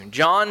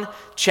morning. John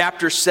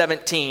chapter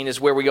 17 is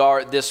where we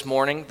are this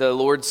morning, the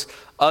Lord's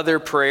other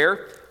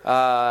prayer,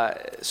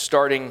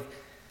 starting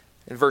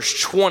in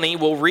verse 20.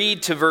 We'll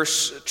read to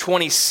verse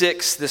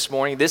 26 this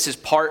morning. This is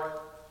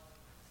part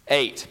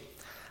 8.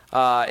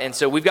 And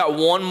so we've got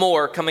one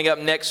more coming up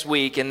next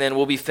week, and then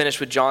we'll be finished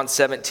with John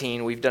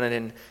 17. We've done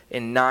it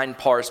in 9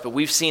 parts, but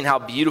we've seen how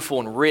beautiful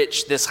and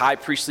rich this high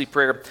priestly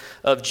prayer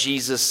of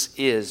Jesus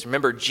is.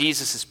 Remember,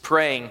 Jesus is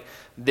praying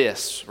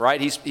this,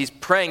 right? He's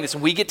praying this,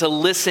 and we get to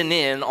listen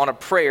in on a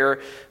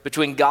prayer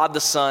between God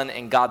the Son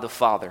and God the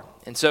Father.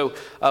 And so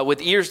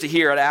with ears to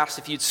hear, I'd ask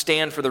if you'd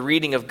stand for the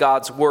reading of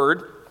God's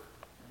Word.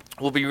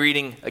 We'll be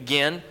reading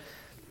again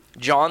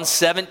John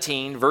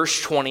 17,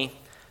 verse 20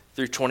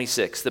 through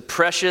 26. The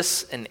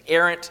precious,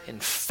 inerrant,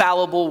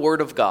 infallible Word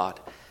of God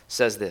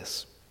says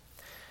this.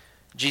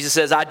 Jesus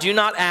says, I do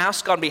not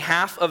ask on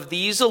behalf of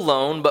these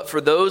alone, but for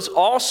those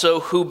also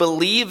who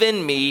believe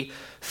in me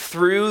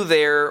through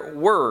their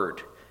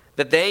word,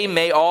 that they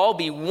may all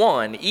be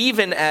one,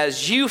 even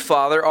as you,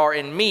 Father, are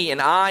in me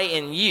and I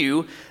in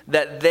you,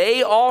 that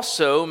they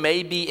also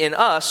may be in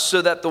us,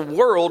 so that the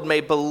world may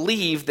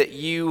believe that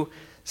you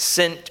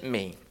sent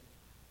me.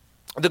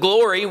 The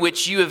glory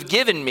which you have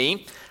given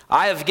me,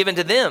 I have given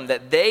to them,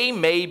 that they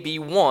may be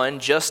one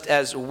just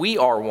as we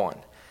are one.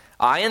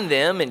 I and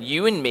them, and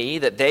you and me,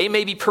 that they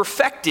may be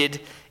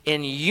perfected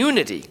in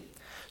unity,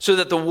 so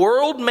that the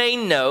world may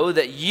know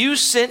that you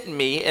sent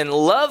me and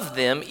loved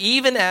them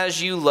even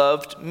as you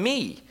loved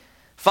me.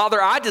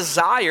 Father, I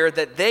desire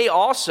that they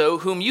also,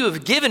 whom you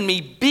have given me,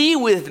 be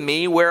with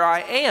me where I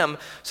am,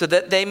 so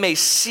that they may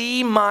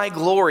see my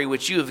glory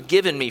which you have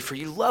given me, for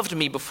you loved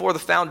me before the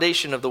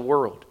foundation of the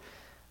world.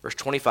 Verse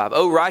 25,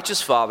 O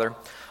righteous Father,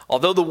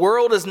 although the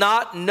world has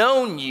not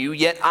known you,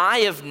 yet I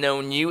have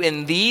known you,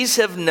 and these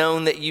have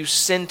known that you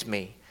sent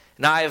me.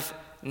 And I have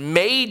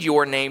made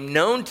your name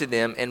known to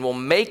them, and will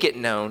make it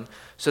known,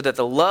 so that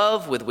the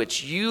love with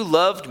which you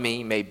loved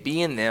me may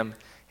be in them,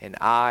 and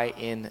I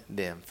in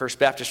them. First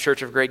Baptist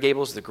Church of Gray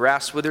Gables, the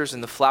grass withers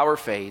and the flower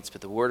fades,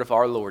 but the word of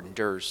our Lord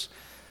endures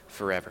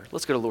forever.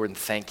 Let's go to the Lord and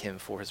thank him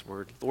for his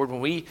word. Lord,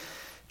 when we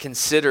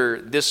consider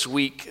this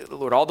week,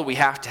 Lord, all that we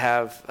have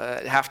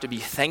to be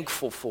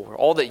thankful for,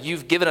 all that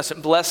you've given us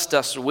and blessed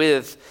us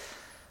with,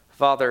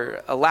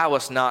 Father, allow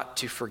us not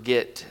to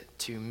forget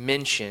to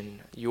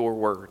mention your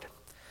word.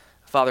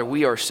 Father,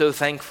 we are so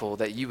thankful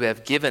that you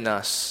have given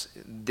us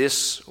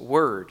this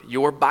word,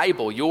 your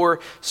Bible,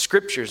 your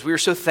scriptures. We are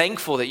so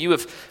thankful that you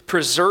have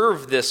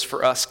preserved this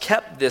for us,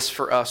 kept this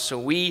for us, so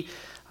we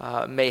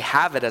may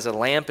have it as a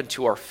lamp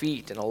unto our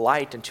feet and a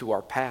light unto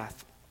our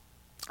path.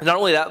 Not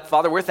only that,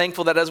 Father, we're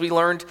thankful that as we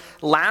learned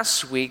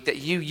last week, that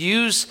you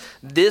use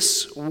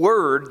this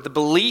word, the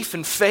belief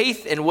and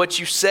faith in what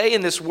you say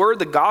in this word,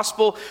 the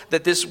gospel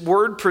that this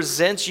word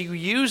presents, you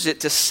use it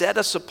to set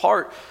us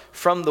apart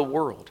from the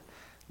world.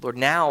 Lord,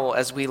 now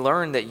as we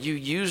learn that you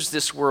use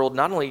this word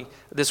not only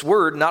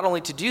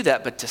to do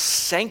that, but to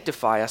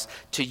sanctify us,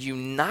 to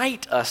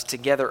unite us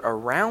together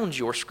around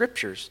your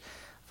scriptures.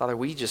 Father,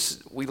 we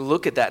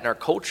look at that in our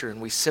culture and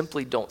we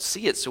simply don't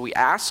see it. So we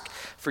ask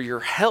for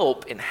your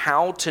help in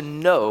how to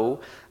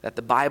know that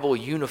the Bible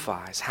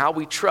unifies, how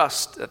we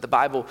trust that the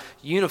Bible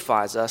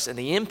unifies us and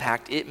the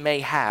impact it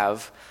may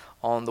have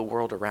on the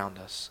world around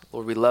us.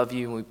 Lord, we love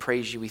you and we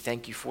praise you. We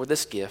thank you for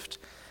this gift.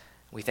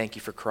 We thank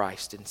you for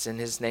Christ. And it's in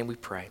his name we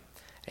pray.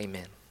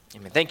 Amen.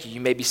 Amen. Thank you.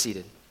 You may be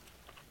seated.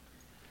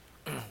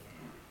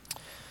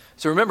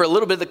 So remember a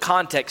little bit of the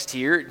context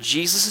here.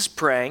 Jesus is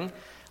praying.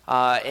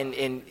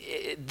 And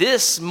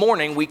this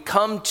morning, we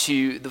come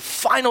to the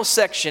final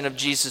section of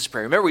Jesus'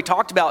 prayer. Remember, we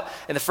talked about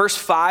in the first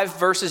 5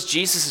 verses,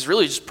 Jesus is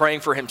really just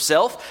praying for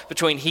himself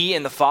between he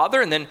and the Father.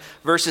 And then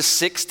verses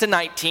 6 to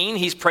 19,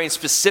 he's praying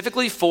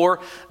specifically for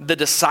the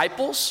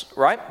disciples,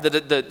 right?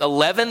 The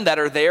 11 that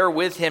are there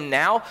with him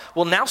now.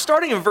 Well, now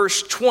starting in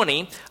verse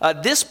 20,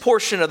 this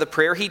portion of the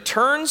prayer, he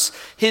turns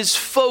his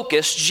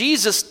focus,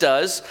 Jesus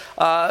does,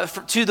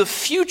 to the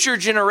future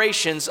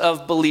generations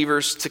of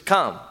believers to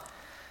come.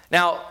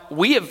 Now,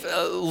 we have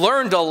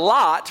learned a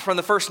lot from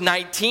the first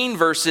 19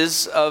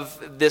 verses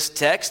of this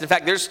text. In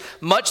fact, there's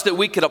much that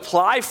we could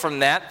apply from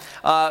that.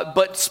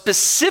 But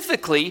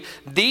specifically,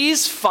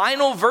 these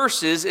final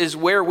verses is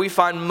where we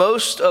find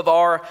most of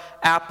our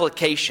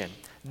application.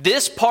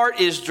 This part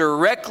is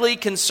directly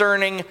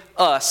concerning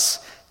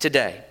us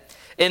today.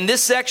 In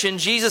this section,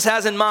 Jesus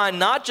has in mind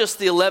not just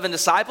the 11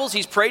 disciples.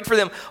 He's prayed for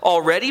them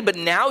already, but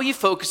now he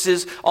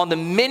focuses on the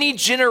many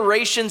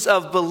generations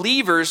of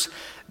believers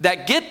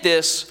that, get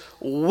this,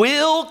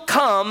 will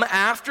come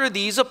after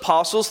these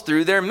apostles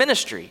through their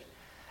ministry.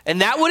 And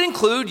that would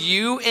include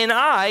you and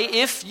I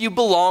if you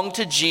belong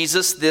to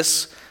Jesus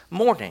this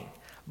morning.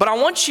 But I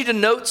want you to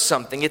note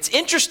something. It's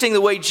interesting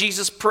the way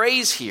Jesus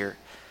prays here.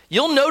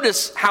 You'll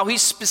notice how he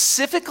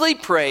specifically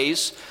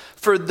prays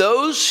for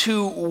those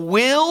who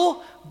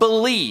will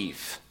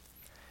believe.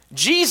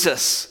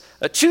 Jesus,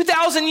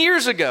 2,000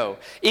 years ago,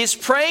 is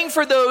praying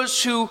for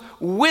those who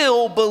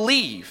will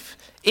believe.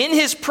 In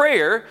his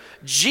prayer,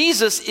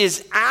 Jesus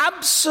is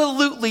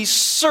absolutely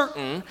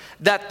certain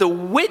that the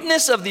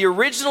witness of the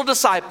original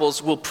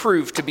disciples will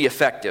prove to be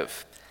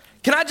effective.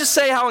 Can I just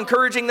say how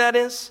encouraging that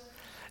is?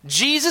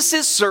 Jesus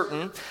is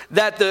certain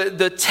that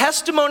the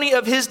testimony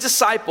of his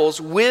disciples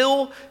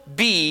will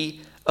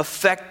be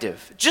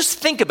effective. Just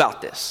think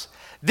about this.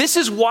 This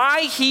is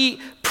why he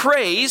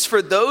prays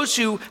for those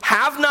who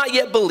have not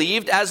yet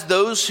believed as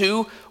those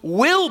who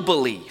will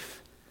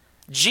believe.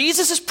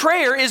 Jesus'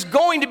 prayer is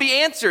going to be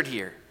answered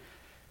here.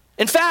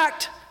 In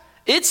fact,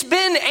 it's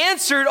been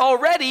answered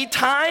already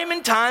time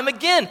and time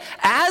again.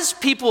 As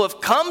people have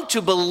come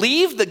to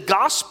believe the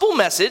gospel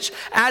message,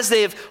 as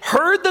they have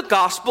heard the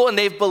gospel and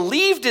they've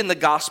believed in the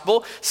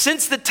gospel,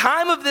 since the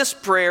time of this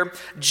prayer,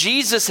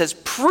 Jesus has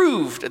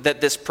proved that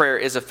this prayer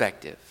is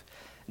effective.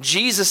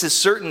 Jesus is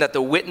certain that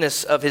the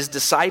witness of his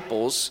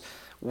disciples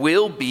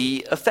will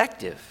be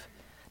effective.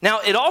 Now,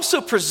 it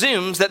also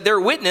presumes that their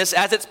witness,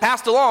 as it's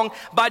passed along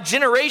by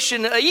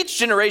generation, each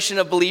generation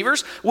of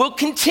believers, will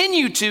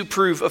continue to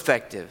prove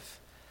effective.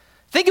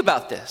 Think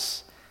about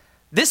this.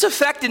 This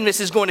effectiveness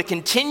is going to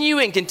continue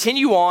and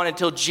continue on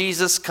until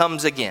Jesus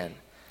comes again.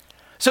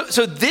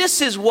 So this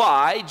is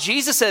why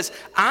Jesus says,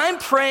 I'm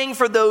praying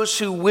for those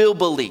who will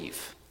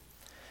believe.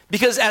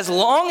 Because as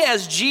long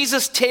as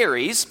Jesus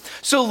tarries,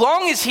 so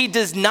long as he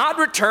does not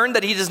return,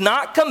 that he does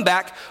not come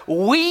back,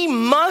 we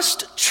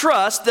must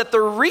trust that the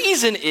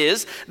reason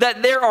is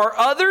that there are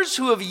others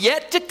who have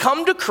yet to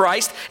come to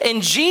Christ,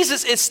 and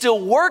Jesus is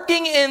still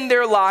working in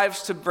their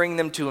lives to bring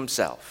them to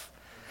himself.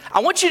 I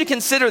want you to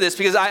consider this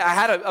because I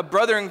had a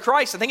brother in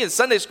Christ, I think in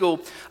Sunday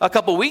school a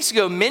couple weeks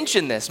ago,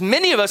 mention this.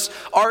 Many of us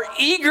are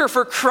eager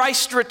for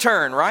Christ's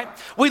return, right?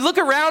 We look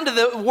around to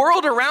the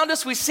world around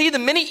us, we see the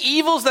many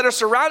evils that are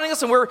surrounding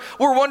us, and we're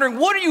wondering,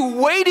 what are you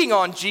waiting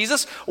on,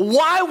 Jesus?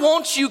 Why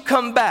won't you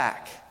come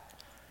back?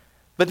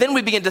 But then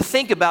we begin to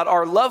think about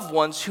our loved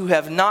ones who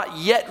have not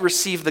yet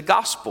received the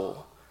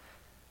gospel.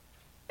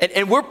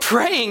 And we're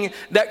praying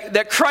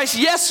that Christ,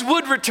 yes,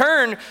 would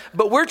return,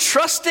 but we're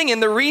trusting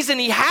in the reason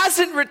he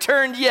hasn't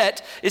returned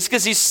yet is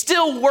because he's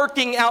still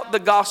working out the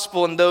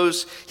gospel in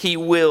those he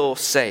will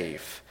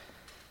save.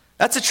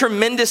 That's a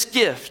tremendous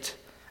gift.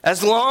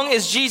 As long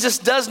as Jesus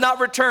does not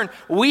return,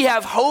 we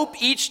have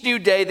hope each new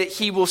day that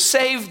he will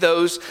save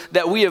those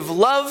that we have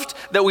loved,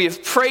 that we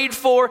have prayed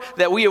for,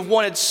 that we have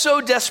wanted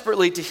so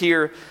desperately to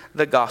hear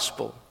the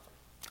gospel.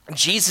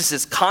 Jesus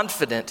is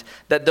confident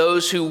that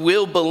those who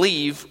will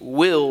believe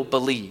will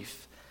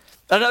believe.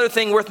 Another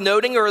thing worth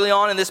noting early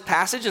on in this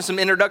passage and some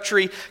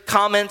introductory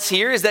comments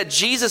here is that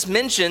Jesus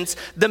mentions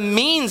the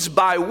means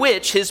by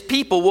which his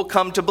people will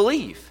come to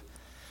believe.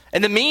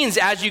 And the means,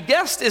 as you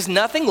guessed, is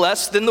nothing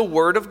less than the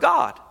Word of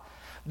God.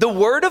 The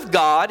Word of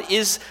God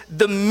is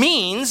the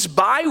means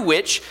by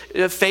which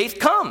faith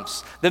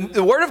comes.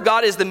 The Word of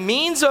God is the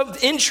means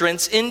of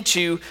entrance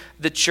into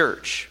the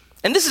church.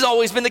 And this has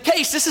always been the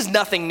case. This is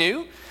nothing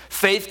new.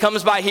 Faith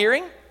comes by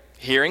hearing,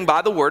 hearing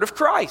by the word of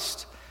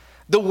Christ.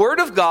 The word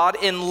of God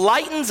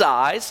enlightens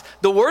eyes.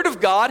 The word of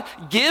God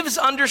gives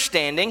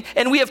understanding.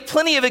 And we have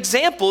plenty of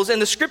examples in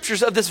the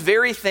scriptures of this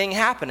very thing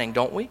happening,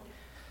 don't we?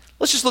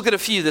 Let's just look at a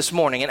few this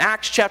morning. In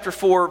Acts chapter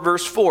 4,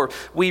 verse 4,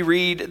 we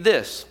read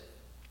this.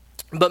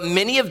 But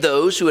many of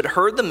those who had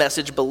heard the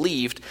message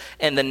believed,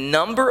 and the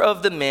number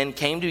of the men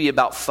came to be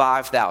about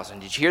 5,000.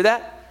 Did you hear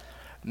that?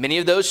 Many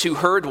of those who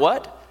heard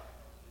what?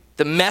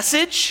 The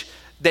message.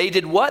 They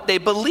did what? They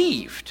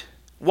believed.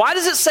 Why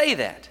does it say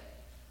that?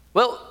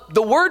 Well,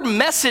 the word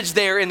message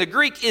there in the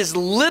Greek is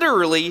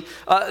literally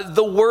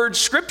the word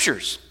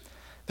scriptures.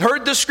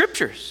 Heard the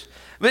scriptures.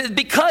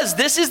 Because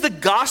this is the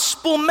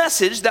gospel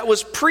message that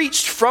was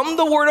preached from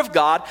the word of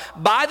God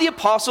by the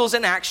apostles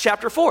in Acts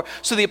chapter 4.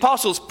 So the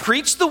apostles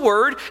preached the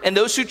word, and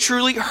those who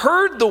truly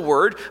heard the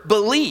word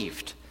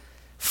believed.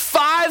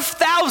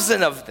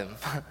 5,000 of them.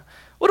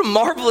 What a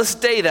marvelous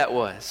day that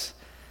was.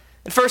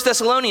 In 1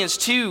 Thessalonians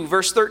 2,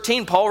 verse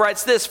 13, Paul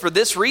writes this, for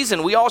this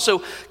reason, we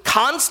also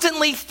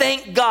constantly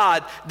thank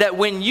God that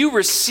when you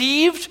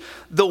received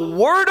the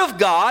word of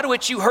God,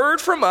 which you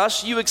heard from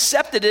us, you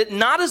accepted it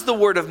not as the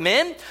word of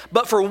men,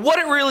 but for what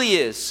it really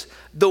is,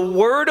 the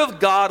word of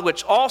God,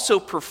 which also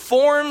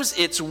performs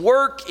its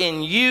work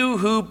in you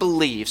who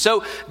believe.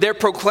 So they're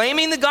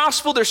proclaiming the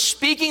gospel, they're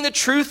speaking the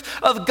truth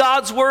of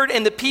God's word,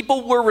 and the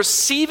people were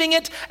receiving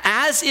it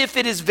as if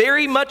it is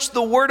very much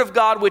the word of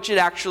God, which it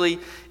actually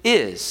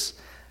is.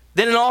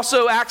 Then in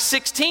also Acts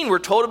 16, we're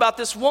told about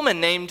this woman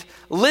named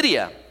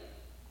Lydia.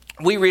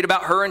 We read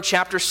about her in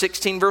chapter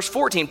 16, verse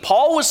 14.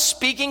 Paul was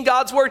speaking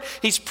God's word.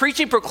 He's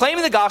preaching,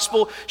 proclaiming the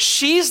gospel.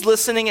 She's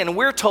listening, and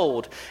we're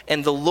told,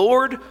 and the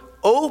Lord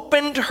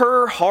opened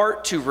her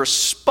heart to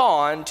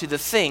respond to the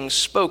things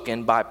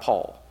spoken by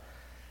Paul.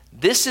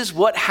 This is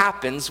what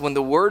happens when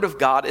the word of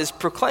God is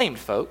proclaimed,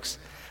 folks.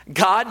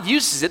 God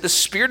uses it, the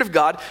Spirit of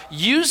God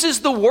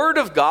uses the word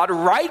of God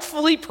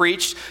rightfully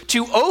preached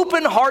to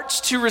open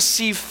hearts to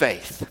receive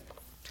faith.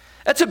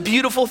 That's a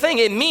beautiful thing.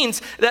 It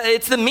means that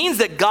it's the means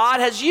that God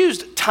has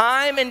used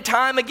time and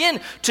time again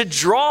to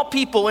draw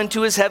people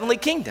into his heavenly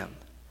kingdom.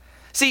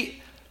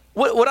 See,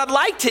 what I'd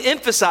like to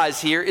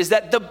emphasize here is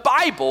that the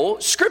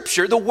Bible,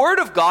 Scripture, the Word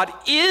of God,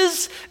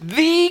 is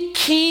the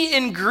key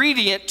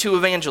ingredient to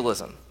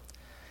evangelism.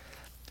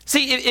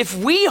 See, if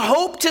we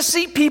hope to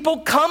see people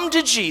come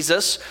to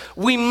Jesus,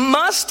 we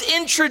must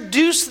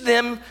introduce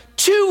them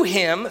to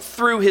Him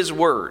through His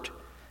Word.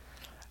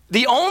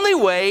 The only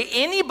way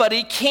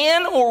anybody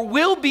can or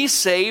will be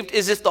saved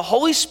is if the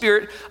Holy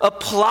Spirit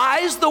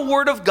applies the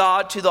Word of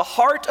God to the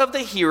heart of the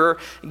hearer,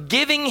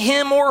 giving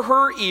him or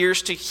her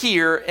ears to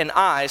hear and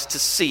eyes to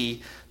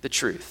see the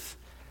truth.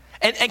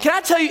 And can I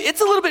tell you, it's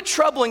a little bit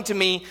troubling to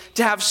me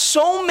to have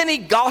so many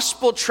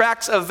gospel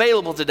tracts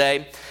available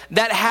today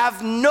that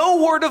have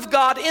no Word of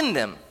God in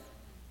them.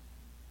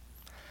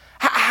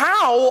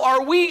 How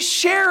are we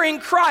sharing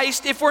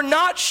Christ if we're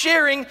not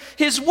sharing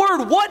His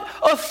Word? What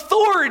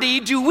authority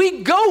do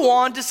we go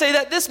on to say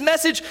that this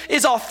message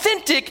is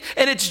authentic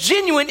and it's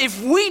genuine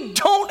if we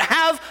don't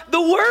have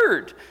the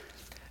Word?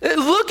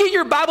 Look at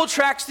your Bible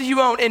tracts that you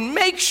own and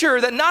make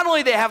sure that not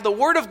only they have the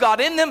Word of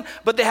God in them,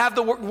 but they have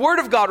the Word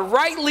of God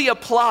rightly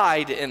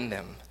applied in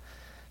them.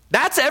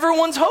 That's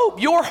everyone's hope.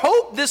 Your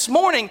hope this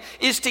morning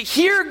is to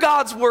hear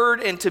God's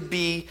Word and to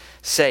be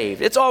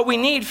saved. It's all we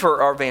need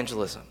for our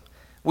evangelism.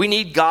 We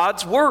need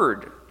God's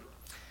Word.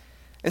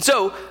 And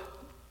so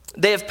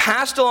they have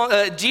passed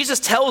along, Jesus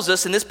tells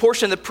us in this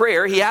portion of the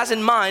prayer, He has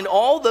in mind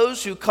all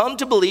those who come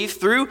to believe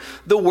through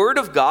the Word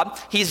of God.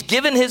 He's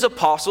given His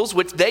apostles,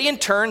 which they in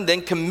turn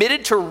then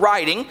committed to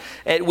writing,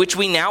 which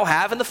we now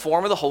have in the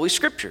form of the Holy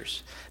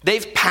Scriptures.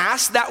 They've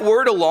passed that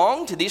Word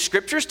along to these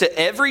Scriptures to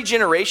every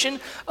generation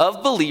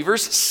of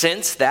believers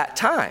since that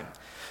time.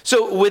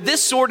 So with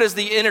this sort as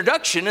the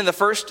introduction in the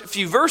first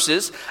few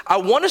verses, I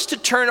want us to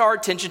turn our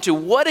attention to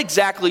what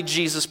exactly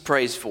Jesus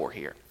prays for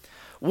here.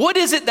 What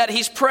is it that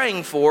He's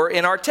praying for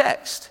in our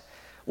text?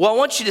 Well, I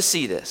want you to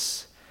see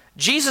this.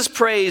 Jesus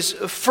prays,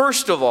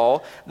 first of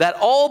all, that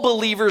all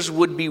believers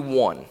would be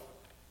one.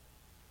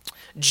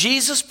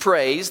 Jesus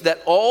prays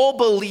that all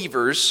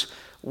believers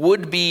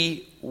would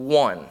be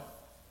one.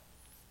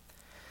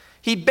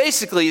 He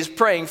basically is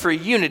praying for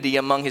unity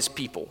among His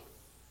people.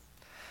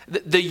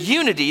 The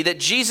unity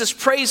that Jesus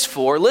prays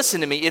for,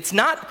 listen to me, it's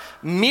not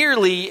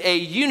merely a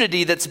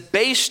unity that's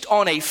based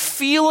on a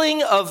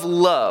feeling of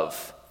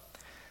love.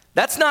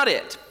 That's not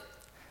it.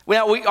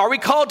 Now, are we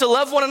called to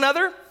love one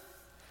another?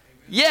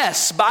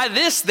 Yes, by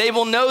this they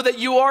will know that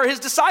you are His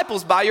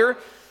disciples, by your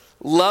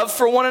love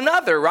for one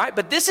another, right?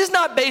 But this is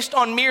not based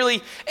on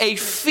merely a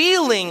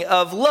feeling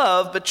of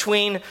love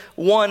between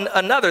one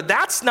another.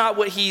 That's not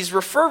what He's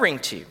referring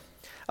to.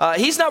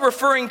 He's not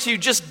referring to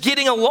just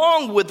getting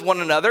along with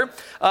one another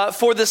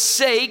for the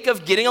sake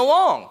of getting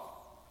along.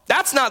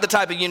 That's not the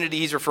type of unity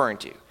He's referring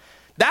to.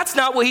 That's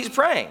not what He's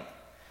praying.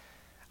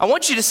 I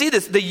want you to see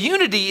this. The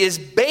unity is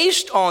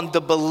based on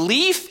the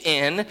belief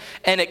in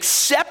and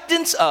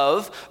acceptance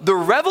of the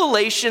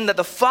revelation that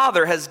the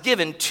Father has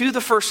given to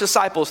the first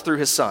disciples through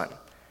His Son.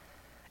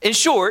 In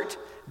short,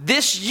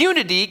 this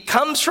unity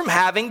comes from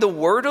having the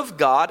Word of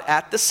God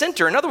at the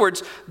center. In other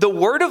words, the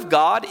Word of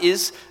God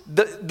is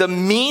the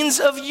means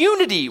of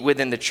unity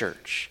within the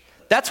church.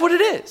 That's what it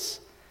is.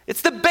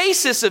 It's the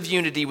basis of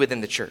unity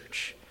within the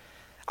church.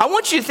 I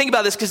want you to think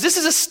about this because this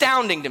is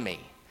astounding to me.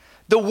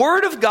 The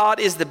Word of God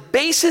is the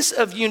basis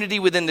of unity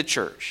within the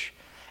church.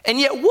 And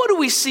yet, what do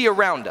we see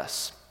around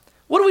us?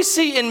 What do we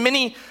see in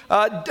many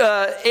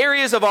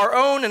areas of our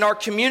own and our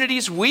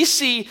communities? We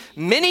see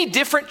many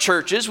different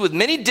churches with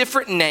many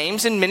different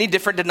names and many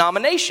different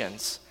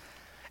denominations.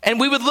 And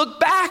we would look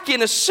back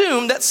and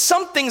assume that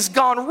something's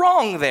gone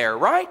wrong there,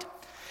 right?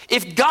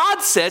 If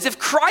God says, if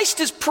Christ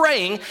is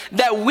praying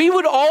that we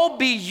would all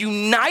be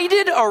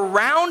united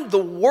around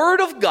the Word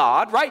of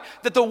God, right?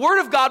 That the Word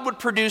of God would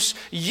produce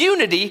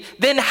unity,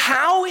 then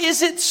how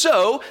is it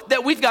so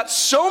that we've got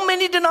so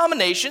many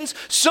denominations,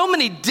 so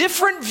many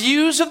different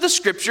views of the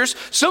Scriptures,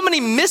 so many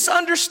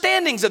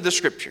misunderstandings of the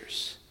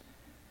Scriptures?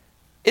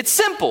 It's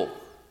simple.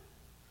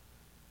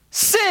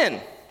 Sin.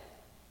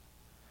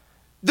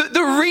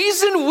 The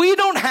reason we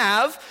don't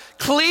have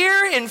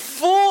clear and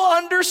full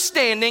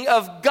understanding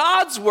of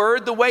God's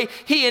Word the way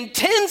He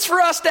intends for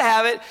us to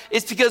have it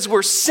is because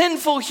we're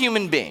sinful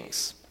human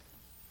beings.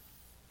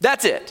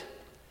 That's it.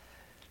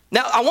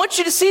 Now, I want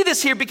you to see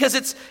this here because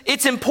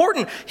it's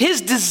important.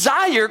 His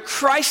desire,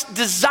 Christ's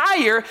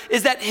desire,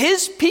 is that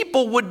His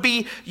people would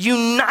be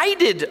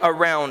united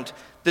around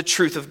the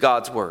truth of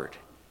God's Word.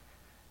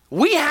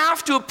 We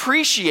have to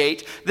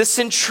appreciate the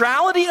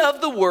centrality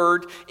of the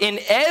Word in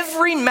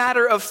every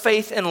matter of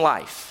faith and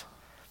life.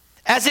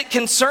 As it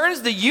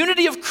concerns the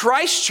unity of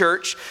Christ's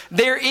church,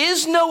 there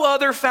is no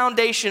other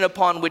foundation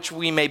upon which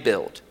we may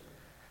build.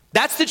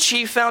 That's the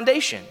chief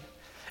foundation.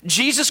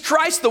 Jesus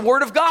Christ, the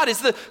Word of God,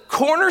 is the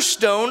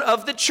cornerstone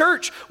of the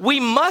church. We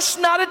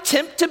must not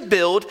attempt to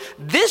build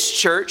this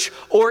church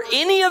or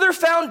any other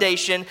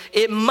foundation.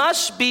 It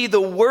must be the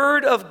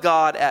Word of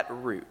God at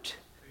root.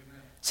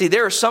 Amen. See,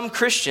 there are some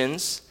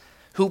Christians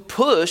who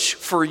push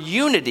for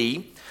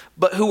unity,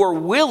 but who are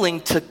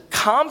willing to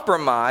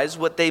compromise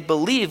what they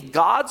believe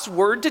God's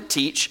word to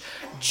teach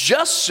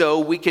just so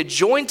we could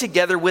join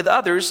together with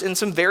others in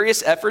some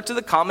various efforts of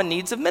the common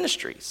needs of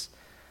ministries.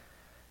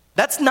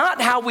 That's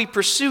not how we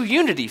pursue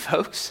unity,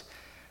 folks.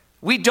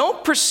 We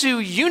don't pursue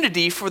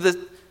unity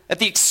at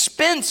the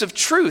expense of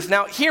truth.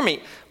 Now, hear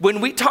me.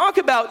 When we talk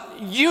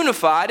about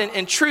unified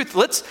and truth,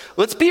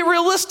 let's be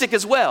realistic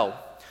as well.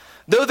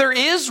 Though there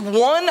is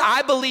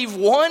I believe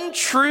one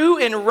true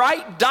and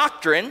right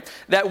doctrine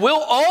that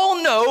we'll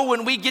all know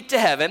when we get to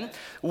heaven,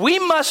 we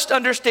must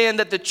understand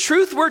that the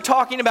truth we're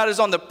talking about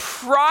is on the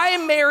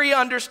primary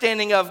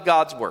understanding of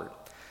God's word.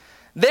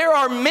 There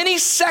are many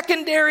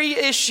secondary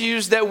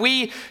issues that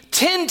we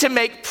tend to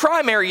make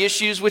primary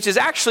issues, which is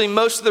actually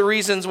most of the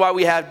reasons why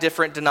we have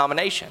different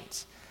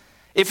denominations.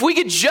 If we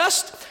could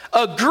just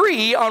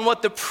agree on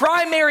what the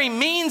primary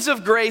means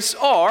of grace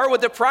are, what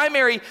the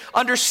primary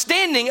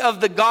understanding of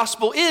the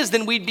gospel is,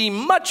 then we'd be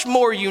much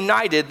more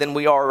united than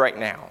we are right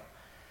now.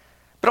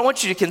 But I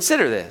want you to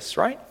consider this,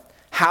 right?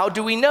 How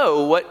do we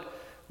know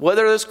what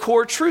are those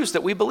core truths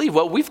that we believe?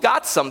 Well, we've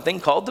got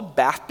something called the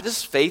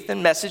Baptist Faith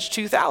and Message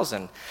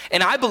 2000.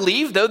 And I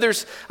believe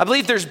there's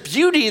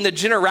beauty in the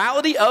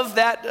generality of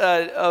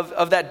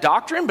that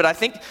doctrine, but I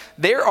think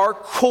there are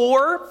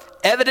core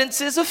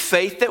evidences of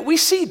faith that we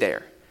see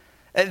there.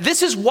 And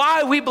this is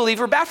why we believe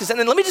we're Baptists. And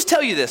then let me just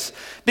tell you this,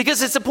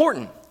 because it's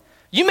important.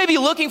 You may be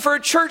looking for a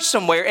church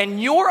somewhere,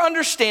 and your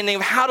understanding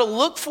of how to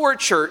look for a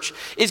church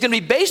is going to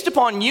be based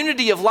upon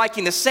unity of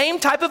liking the same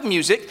type of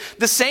music,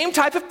 the same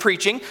type of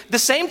preaching, the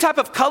same type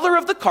of color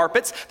of the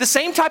carpets, the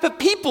same type of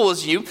people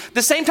as you,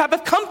 the same type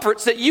of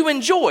comforts that you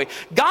enjoy.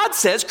 God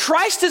says,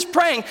 Christ is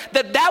praying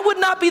that would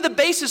not be the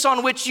basis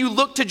on which you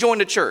look to join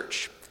a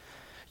church.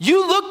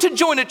 You look to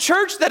join a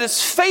church that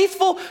is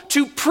faithful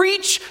to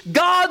preach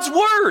God's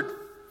word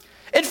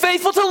and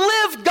faithful to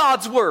live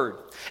God's word,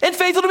 and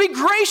faithful to be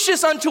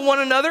gracious unto one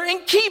another in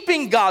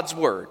keeping God's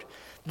word.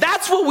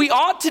 That's what we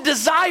ought to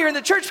desire in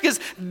the church, because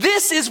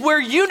this is where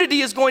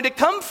unity is going to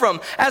come from.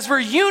 As we're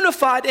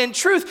unified in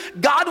truth,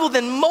 God will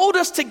then mold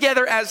us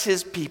together as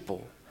his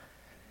people.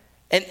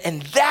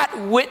 And that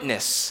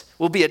witness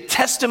will be a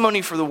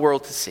testimony for the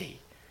world to see.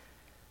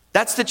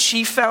 That's the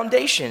chief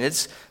foundation.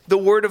 It's the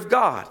word of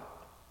God.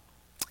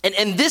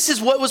 And this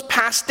is what was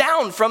passed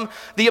down from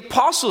the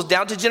apostles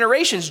down to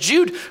generations.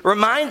 Jude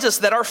reminds us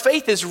that our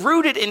faith is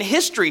rooted in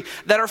history,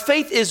 that our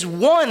faith is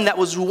one that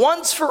was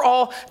once for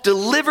all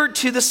delivered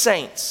to the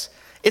saints.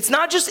 It's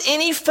not just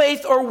any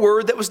faith or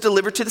word that was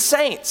delivered to the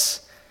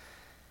saints.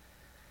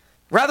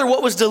 Rather,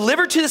 what was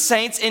delivered to the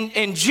saints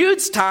in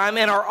Jude's time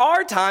and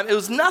our time, it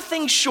was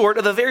nothing short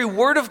of the very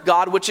word of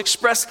God which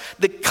expressed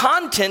the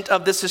content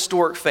of this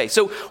historic faith.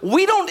 So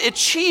we don't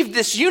achieve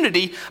this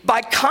unity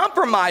by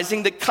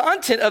compromising the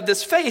content of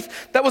this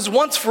faith that was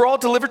once for all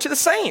delivered to the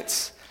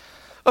saints.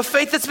 A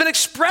faith that's been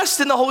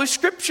expressed in the Holy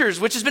Scriptures,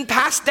 which has been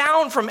passed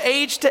down from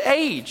age to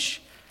age.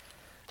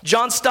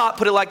 John Stott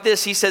put it like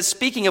this. He says,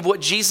 speaking of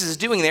what Jesus is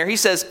doing there, he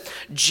says,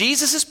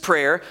 Jesus'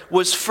 prayer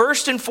was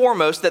first and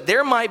foremost that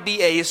there might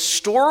be a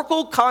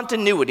historical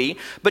continuity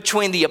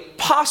between the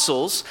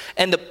apostles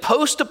and the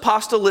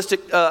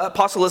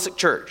post-apostolic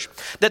church.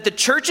 That the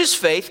church's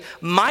faith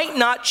might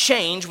not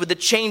change with the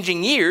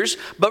changing years,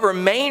 but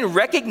remain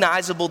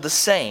recognizable the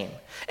same.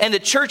 And the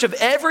church of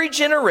every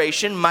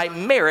generation might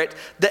merit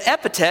the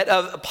epithet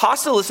of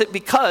apostolic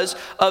because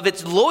of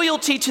its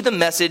loyalty to the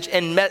message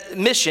and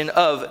mission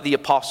of the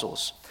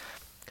apostles.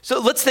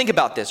 So let's think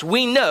about this.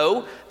 We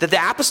know that the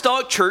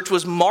apostolic church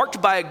was marked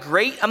by a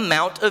great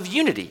amount of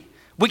unity.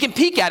 We can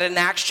peek at it in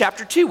Acts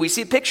chapter 2. We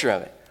see a picture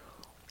of it.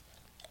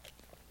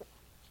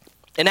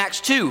 In Acts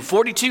 2,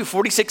 42,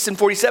 46, and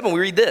 47, we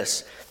read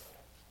this.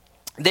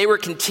 They were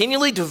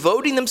continually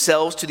devoting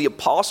themselves to the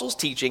apostles'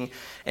 teaching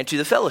and to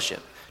the fellowship,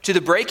 to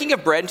the breaking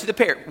of bread and to the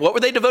prayer. What were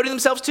they devoting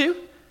themselves to?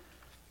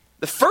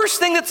 The first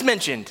thing that's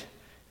mentioned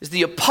is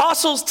the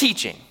apostles'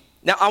 teaching.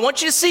 Now, I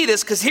want you to see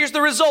this because here's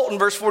the result in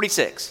verse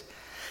 46.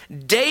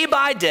 Day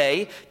by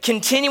day,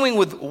 continuing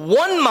with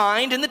one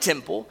mind in the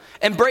temple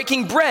and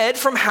breaking bread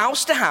from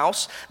house to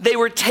house, they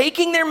were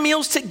taking their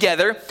meals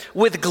together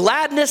with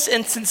gladness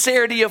and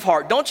sincerity of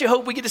heart. Don't you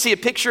hope we get to see a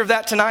picture of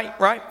that tonight,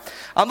 right?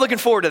 I'm looking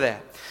forward to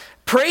that.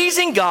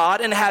 Praising God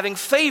and having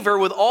favor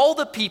with all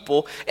the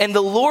people, and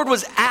the Lord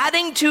was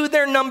adding to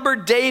their number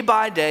day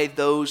by day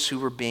those who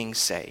were being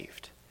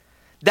saved.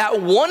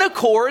 That one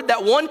accord,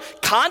 that one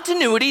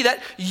continuity,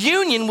 that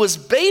union was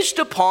based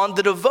upon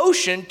the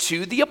devotion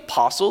to the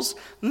apostles'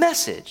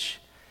 message.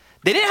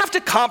 They didn't have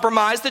to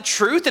compromise the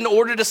truth in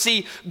order to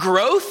see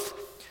growth,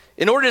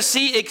 in order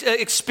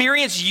to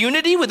experience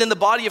unity within the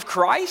body of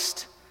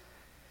Christ.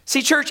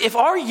 See, church, if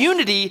our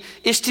unity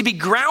is to be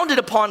grounded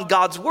upon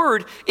God's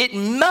word, it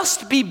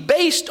must be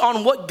based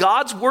on what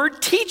God's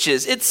word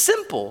teaches. It's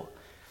simple.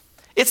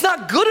 It's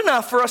not good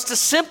enough for us to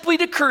simply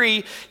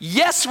decree,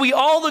 yes, we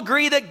all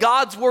agree that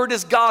God's word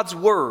is God's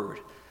word.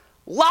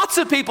 Lots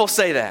of people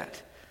say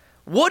that.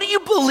 What do you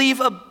believe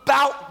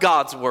about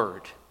God's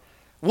word?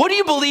 What do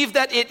you believe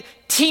that it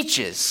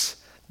teaches?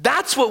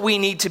 That's what we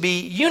need to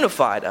be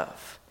unified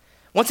of.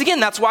 Once again,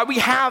 that's why we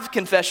have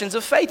confessions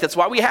of faith. That's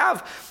why we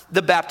have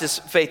the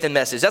Baptist faith and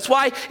message. That's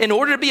why in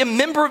order to be a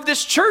member of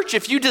this church,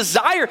 if you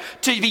desire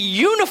to be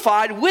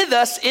unified with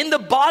us in the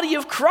body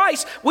of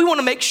Christ, we want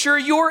to make sure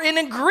you're in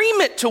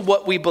agreement to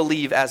what we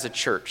believe as a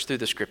church through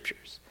the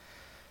scriptures.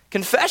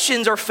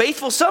 Confessions are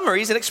faithful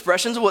summaries and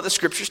expressions of what the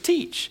scriptures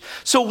teach.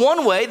 So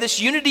one way this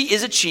unity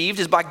is achieved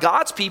is by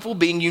God's people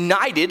being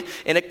united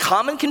in a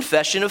common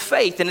confession of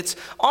faith. And it's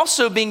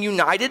also being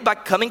united by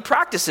coming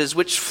practices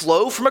which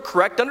flow from a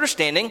correct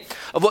understanding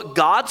of what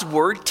God's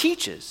word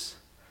teaches.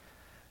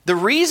 The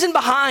reason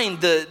behind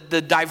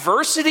the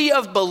diversity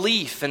of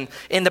belief and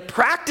the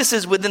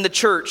practices within the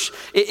church,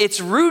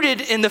 it's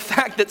rooted in the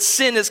fact that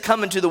sin has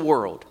come into the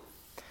world.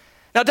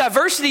 Now,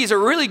 diversity is a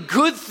really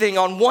good thing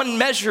on one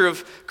measure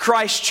of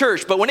Christ's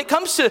church, but when it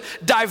comes to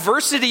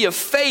diversity of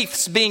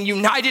faiths being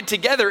united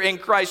together in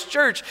Christ's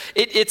church,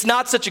 it's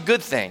not such a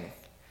good thing.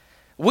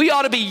 We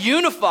ought to be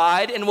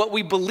unified in what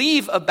we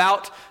believe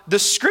about the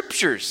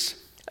scriptures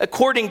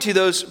according to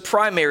those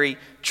primary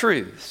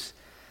truths.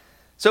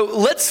 So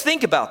let's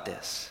think about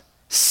this.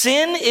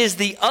 Sin is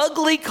the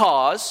ugly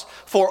cause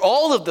for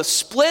all of the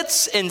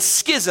splits and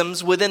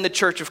schisms within the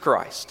church of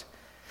Christ.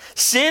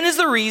 Sin is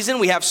the reason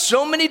we have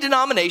so many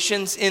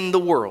denominations in the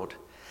world.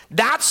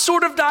 That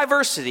sort of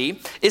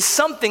diversity is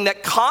something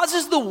that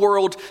causes the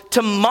world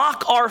to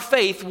mock our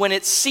faith when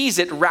it sees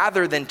it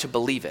rather than to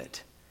believe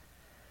it.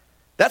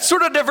 That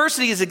sort of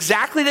diversity is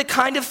exactly the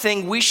kind of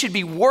thing we should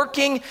be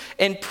working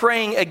and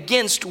praying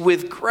against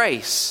with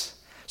grace.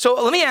 So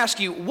let me ask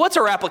you, what's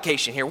our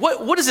application here?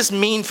 What does this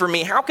mean for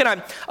me? How can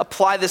I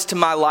apply this to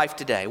my life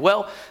today?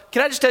 Well,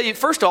 can I just tell you,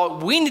 first of all,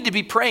 we need to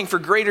be praying for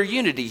greater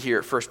unity here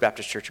at First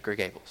Baptist Church of Green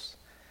Gables.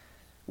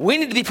 We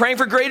need to be praying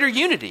for greater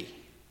unity.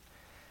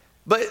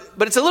 But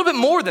it's a little bit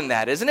more than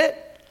that, isn't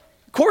it?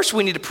 Of course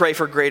we need to pray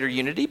for greater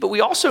unity, but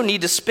we also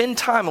need to spend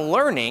time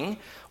learning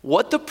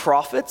what the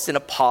prophets and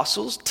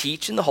apostles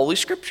teach in the Holy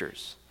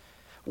Scriptures.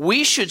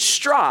 We should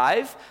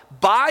strive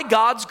by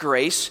God's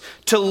grace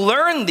to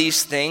learn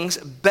these things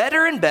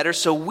better and better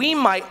so we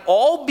might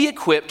all be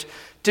equipped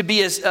to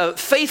be as a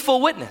faithful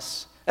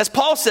witness. As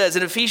Paul says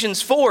in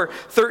Ephesians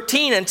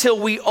 4:13, until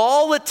we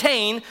all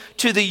attain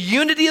to the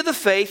unity of the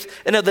faith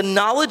and of the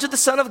knowledge of the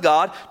Son of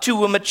God,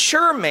 to a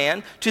mature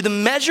man, to the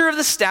measure of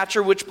the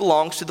stature which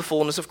belongs to the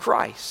fullness of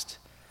Christ.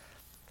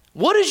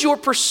 What does your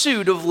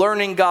pursuit of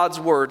learning God's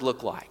word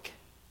look like?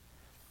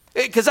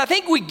 Because I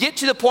think we get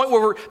to the point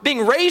where we're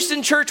being raised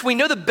in church, we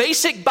know the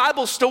basic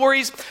Bible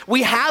stories,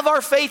 we have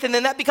our faith, and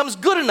then that becomes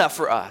good enough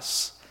for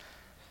us.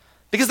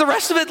 Because the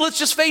rest of it, let's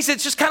just face it,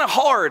 it's just kind of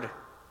hard.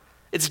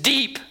 It's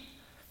deep.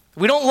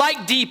 We don't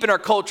like deep in our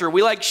culture.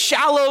 We like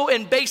shallow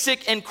and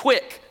basic and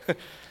quick.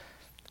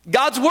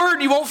 God's word,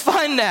 you won't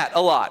find that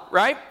a lot,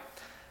 right?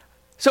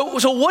 So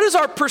what does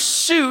our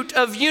pursuit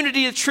of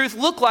unity of truth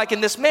look like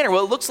in this manner?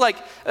 Well, it looks like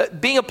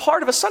being a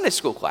part of a Sunday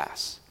school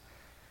class.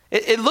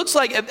 It looks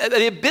like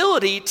the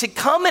ability to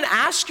come and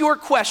ask your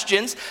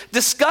questions,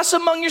 discuss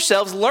among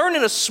yourselves, learn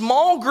in a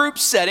small group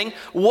setting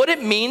what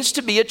it means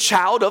to be a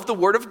child of the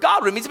Word of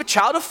God, what it means to be a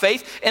child of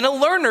faith and a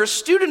learner, a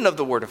student of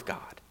the Word of God.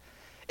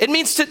 It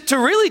means to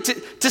really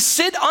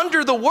sit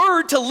under the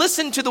Word, to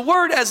listen to the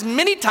Word as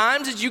many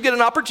times as you get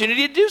an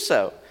opportunity to do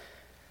so.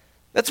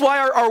 That's why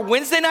our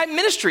Wednesday night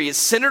ministry is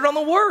centered on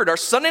the Word. Our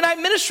Sunday night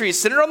ministry is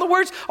centered on the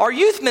words. Our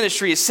youth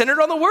ministry is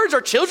centered on the words.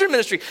 Our children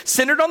ministry is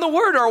centered on the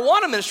Word. Our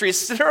Awana ministry is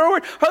centered on the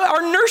Word.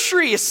 Our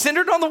nursery is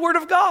centered on the Word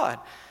of God.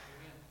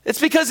 It's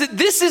because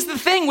this is the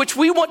thing which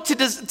we want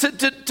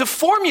to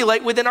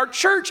formulate within our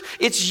church.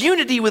 It's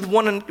unity with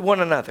one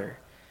another.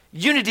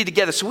 Unity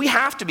together. So we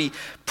have to be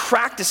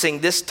practicing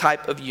this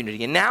type of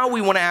unity. And now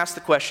we want to ask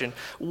the question,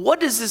 what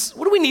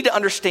do we need to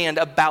understand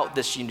about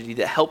this unity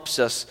that helps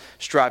us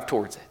strive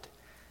towards it?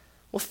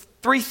 Well,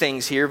 three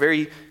things here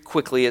very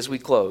quickly as we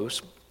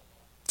close.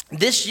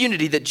 This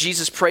unity that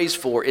Jesus prays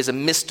for is a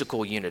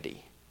mystical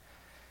unity.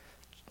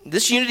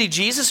 This unity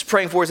Jesus is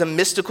praying for is a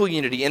mystical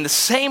unity in the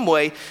same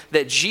way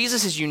that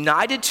Jesus is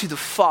united to the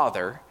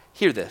Father.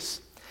 Hear this.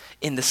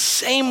 In the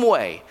same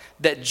way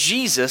that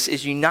Jesus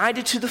is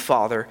united to the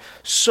Father,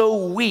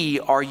 so we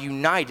are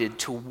united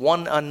to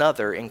one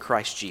another in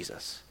Christ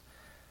Jesus.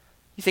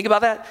 You think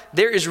about that?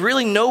 There is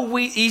really no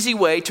easy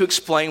way to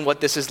explain what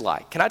this is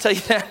like. Can I tell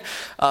you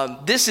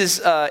that? This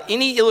is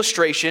any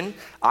illustration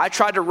I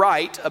try to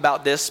write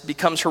about this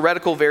becomes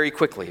heretical very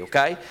quickly,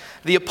 okay?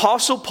 The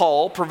Apostle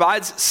Paul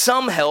provides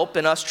some help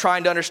in us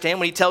trying to understand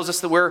when he tells us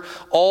that we're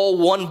all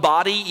one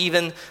body,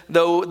 even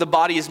though the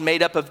body is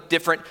made up of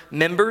different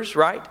members,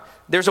 right?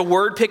 There's a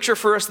word picture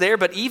for us there,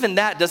 but even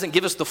that doesn't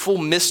give us the full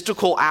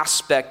mystical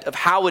aspect of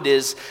how it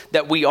is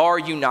that we are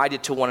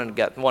united to one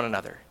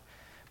another.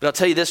 But I'll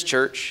tell you this,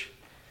 church,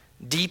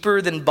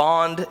 deeper than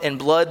bond and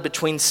blood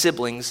between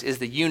siblings is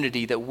the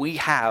unity that we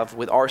have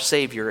with our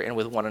Savior and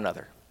with one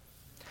another.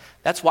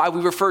 That's why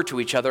we refer to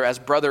each other as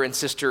brother and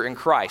sister in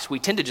Christ. We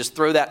tend to just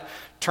throw that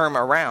term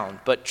around,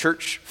 but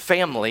church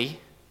family,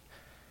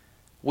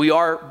 we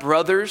are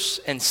brothers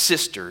and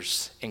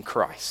sisters in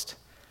Christ.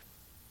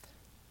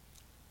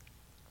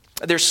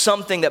 There's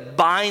something that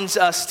binds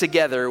us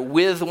together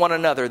with one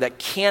another that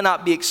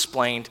cannot be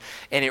explained,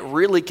 and it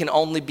really can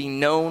only be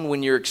known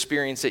when you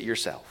experience it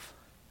yourself.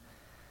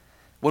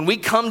 When we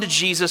come to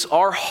Jesus,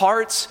 our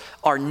hearts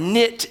are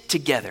knit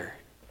together.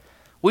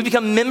 We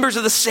become members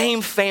of the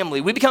same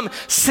family. We become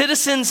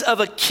citizens of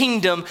a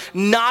kingdom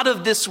not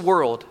of this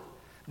world.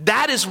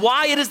 That is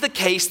why it is the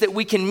case that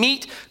we can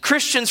meet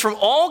Christians from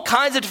all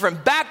kinds of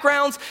different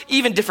backgrounds,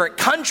 even different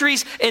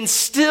countries, and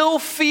still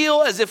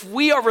feel as if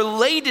we are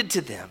related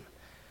to them.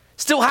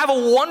 Still have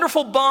a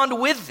wonderful bond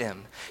with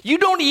them. You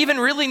don't even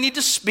really need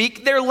to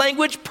speak their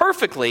language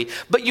perfectly,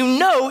 but you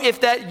know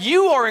if that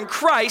you are in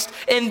Christ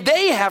and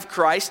they have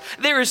Christ,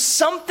 there is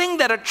something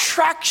that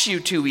attracts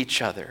you to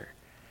each other.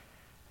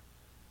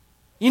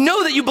 You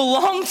know that you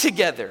belong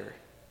together.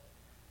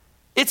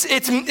 It's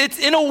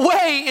in a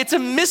way, it's a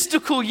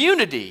mystical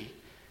unity.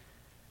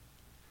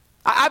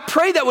 I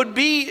pray that would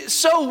be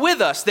so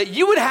with us, that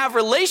you would have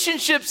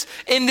relationships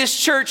in this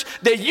church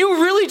that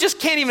you really just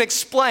can't even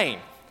explain.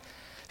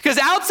 Because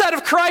outside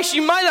of Christ,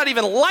 you might not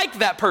even like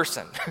that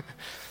person.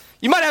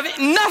 You might have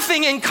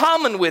nothing in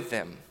common with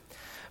them.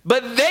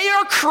 But they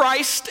are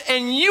Christ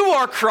and you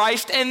are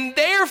Christ, and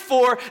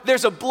therefore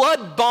there's a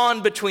blood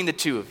bond between the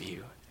two of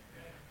you.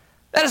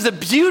 That is the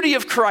beauty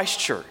of Christ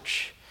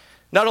Church.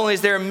 Not only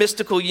is there a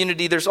mystical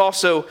unity, there's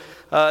also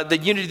the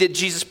unity that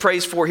Jesus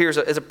prays for here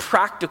is a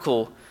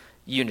practical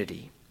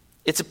unity.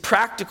 It's a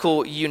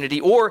practical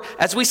unity, or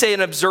as we say, an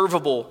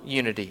observable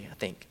unity, I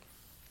think.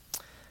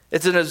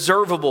 It's an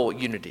observable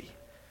unity.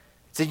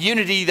 It's a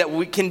unity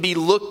that can be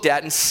looked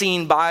at and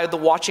seen by the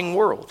watching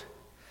world.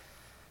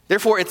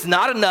 Therefore, it's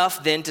not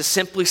enough then to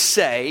simply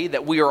say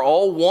that we are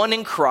all one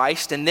in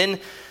Christ and then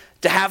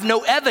to have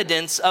no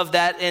evidence of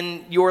that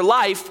in your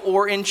life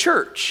or in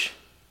church.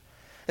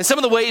 And some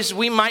of the ways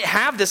we might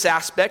have this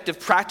aspect of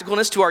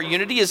practicalness to our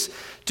unity is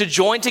to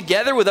join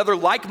together with other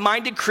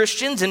like-minded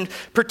Christians and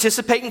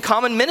participate in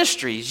common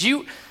ministries.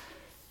 You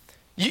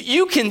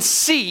can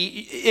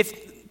see,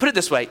 put it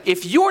this way,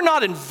 if you're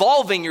not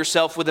involving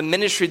yourself with the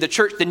ministry of the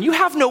church, then you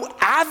have no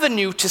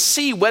avenue to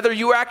see whether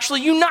you are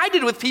actually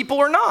united with people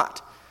or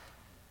not.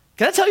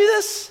 Can I tell you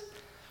this?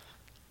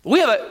 We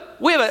have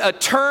a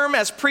term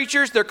as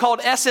preachers, they're called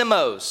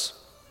SMOs.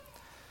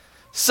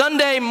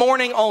 Sunday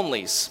morning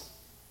onlys.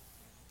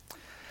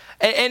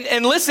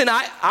 And listen,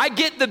 I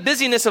get the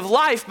busyness of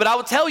life, but I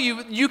will tell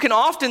you, you can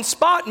often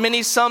spot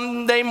many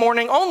Sunday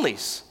morning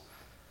onlys.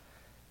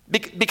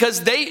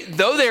 Because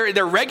though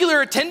they're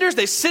regular attenders,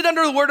 they sit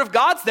under the Word of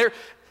God,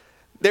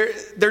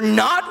 they're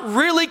not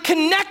really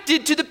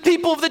connected to the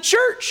people of the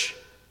church.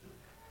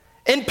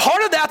 And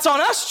part of that's on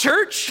us,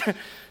 church.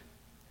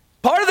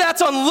 Part of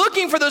that's on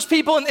looking for those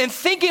people and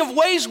thinking of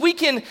ways we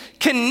can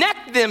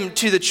connect them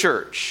to the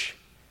church.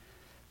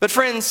 But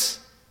friends,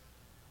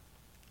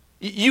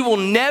 you will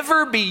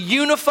never be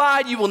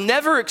unified. You will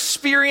never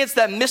experience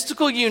that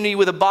mystical unity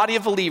with a body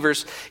of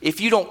believers if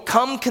you don't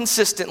come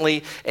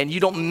consistently and you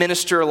don't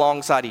minister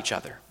alongside each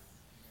other.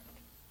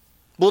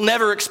 We'll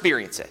never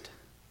experience it.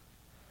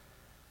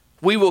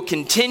 We will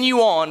continue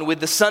on with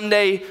the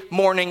Sunday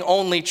morning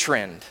only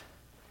trend.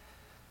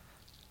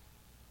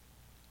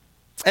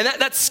 And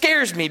that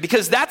scares me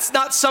because that's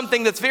not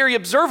something that's very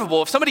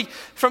observable. If somebody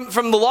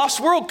from the lost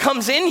world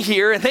comes in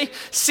here and they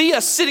see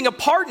us sitting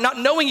apart, not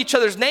knowing each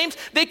other's names,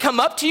 they come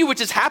up to you, which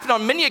has happened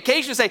on many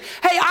occasions, and say,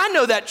 hey, I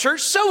know that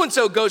church,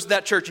 so-and-so goes to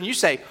that church. And you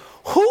say,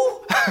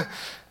 who?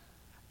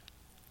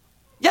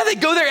 Yeah, they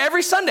go there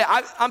every Sunday.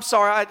 I'm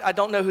sorry, I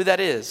don't know who that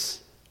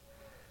is.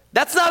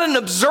 That's not an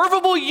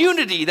observable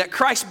unity that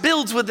Christ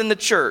builds within the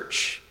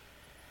church.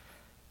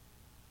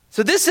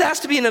 So this has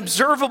to be an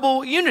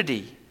observable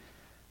unity.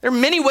 There are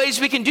many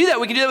ways we can do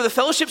that. We can do that with the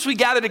fellowships we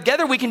gather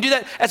together. We can do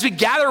that as we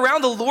gather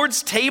around the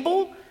Lord's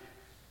table.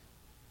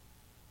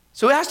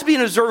 So it has to be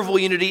an observable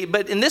unity.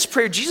 But in this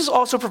prayer, Jesus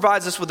also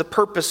provides us with the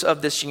purpose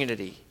of this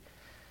unity.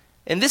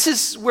 And this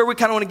is where we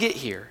kind of want to get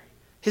here.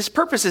 His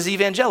purpose is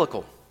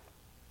evangelical.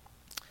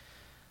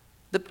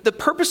 The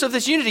purpose of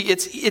this unity,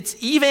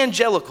 it's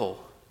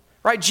evangelical.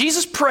 Right?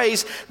 Jesus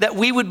prays that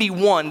we would be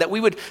one, that we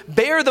would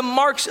bear the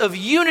marks of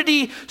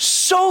unity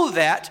so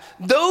that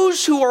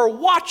those who are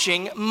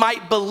watching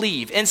might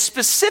believe. And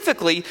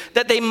specifically,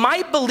 that they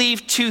might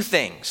believe two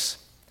things.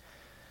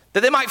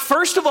 That they might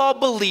first of all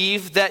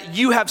believe that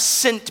you have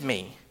sent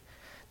me.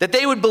 That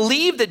they would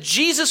believe that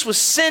Jesus was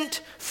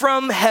sent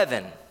from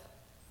heaven.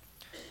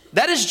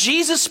 That is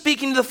Jesus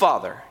speaking to the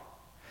Father.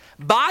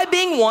 By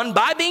being one,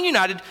 by being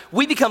united,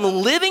 we become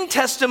living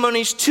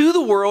testimonies to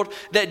the world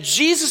that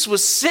Jesus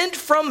was sent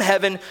from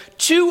heaven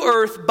to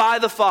earth by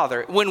the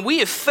Father. When we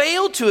have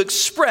failed to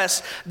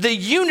express the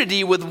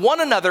unity with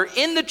one another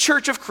in the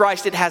church of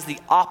Christ, it has the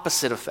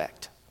opposite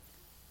effect.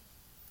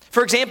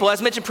 For example, as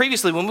mentioned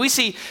previously, when we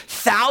see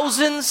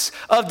thousands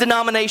of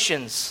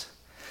denominations,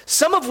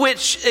 some of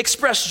which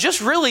express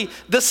just really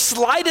the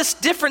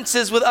slightest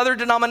differences with other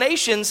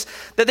denominations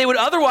that they would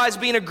otherwise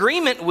be in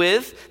agreement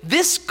with,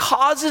 this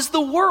causes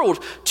the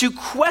world to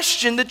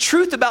question the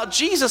truth about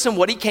Jesus and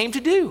what he came to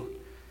do.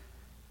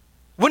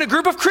 When a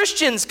group of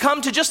Christians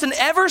come to just an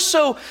ever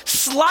so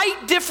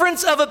slight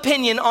difference of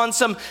opinion on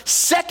some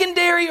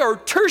secondary or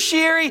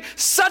tertiary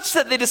such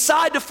that they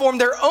decide to form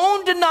their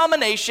own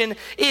denomination,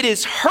 it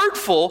is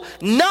hurtful,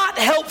 not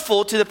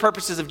helpful to the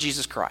purposes of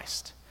Jesus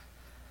Christ.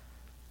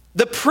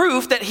 The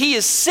proof that he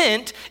is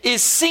sent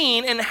is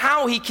seen in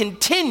how he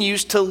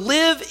continues to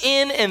live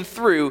in and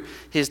through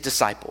his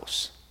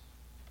disciples.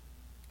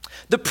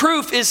 The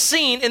proof is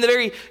seen in the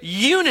very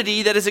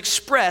unity that is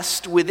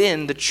expressed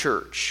within the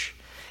church.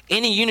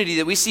 Any unity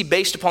that we see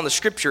based upon the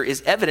scripture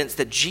is evidence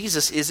that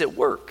Jesus is at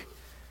work,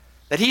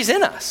 that he's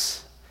in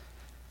us.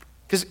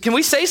 Because can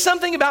we say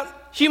something about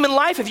human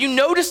life? Have you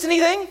noticed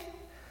anything?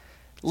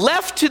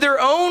 Left to their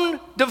own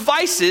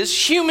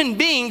devices, human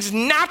beings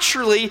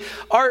naturally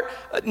are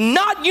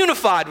not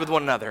unified with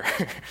one another.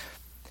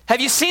 Have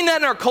you seen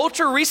that in our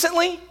culture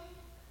recently?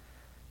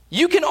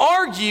 You can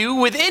argue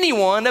with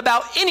anyone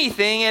about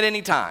anything at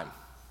any time.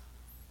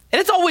 And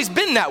it's always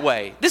been that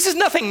way. This is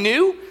nothing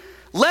new.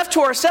 Left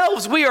to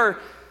ourselves, we are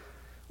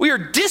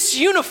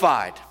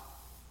disunified.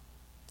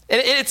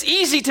 And it's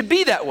easy to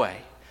be that way.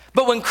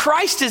 But when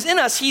Christ is in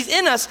us, he's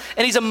in us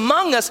and he's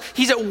among us,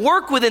 he's at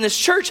work within his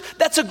church,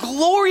 that's a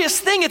glorious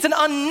thing. It's an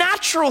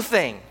unnatural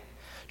thing.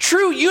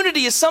 True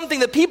unity is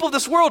something that people of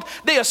this world,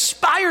 they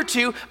aspire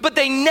to, but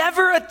they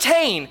never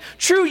attain.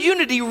 True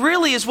unity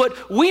really is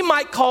what we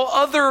might call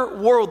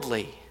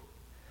otherworldly.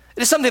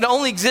 It is something that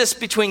only exists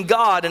between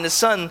God and his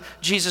Son,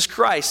 Jesus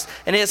Christ,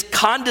 and it has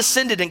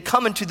condescended and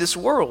come into this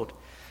world.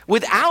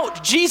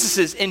 Without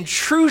Jesus'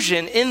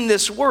 intrusion in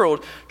this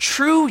world,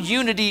 true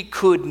unity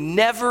could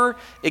never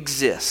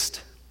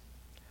exist.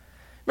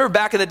 Remember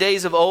back in the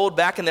days of old,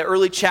 back in the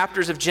early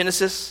chapters of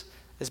Genesis,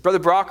 as Brother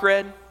Brock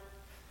read,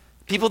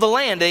 people of the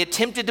land, they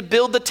attempted to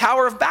build the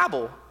Tower of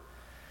Babel.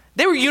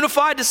 They were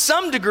unified to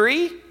some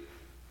degree,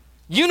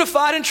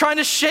 unified in trying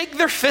to shake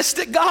their fist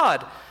at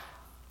God.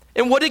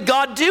 And what did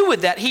God do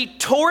with that? He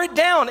tore it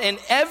down. And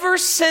ever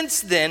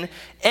since then,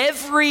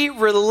 every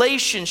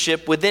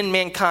relationship within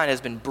mankind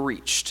has been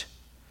breached.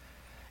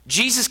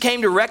 Jesus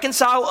came to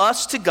reconcile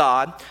us to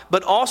God,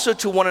 but also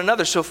to one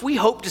another. So if we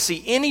hope to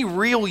see any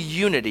real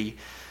unity,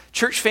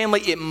 church family,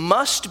 it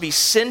must be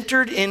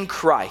centered in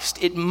Christ.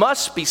 It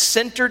must be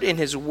centered in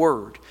his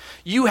word.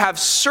 You have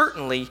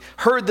certainly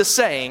heard the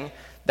saying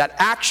that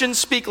actions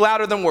speak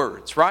louder than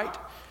words, right?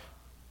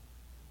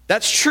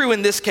 That's true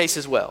in this case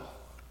as well.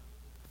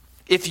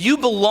 If you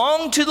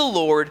belong to the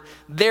Lord,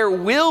 there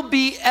will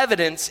be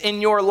evidence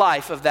in your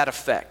life of that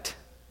effect.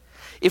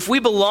 If we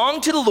belong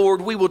to the Lord,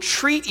 we will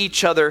treat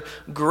each other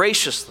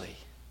graciously.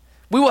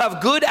 We will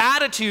have good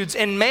attitudes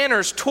and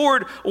manners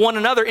toward one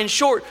another. In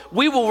short,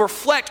 we will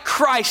reflect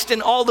Christ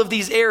in all of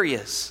these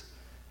areas.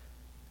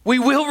 We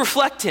will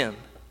reflect him.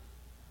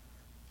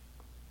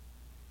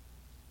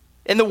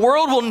 And the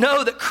world will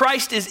know that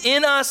Christ is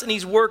in us and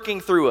he's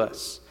working through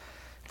us.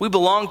 If we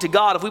belong to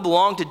God, if we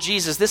belong to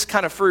Jesus, this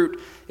kind of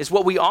fruit is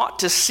what we ought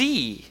to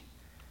see.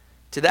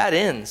 To that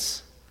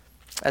ends,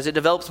 as it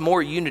develops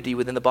more unity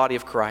within the body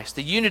of Christ.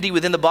 The unity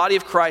within the body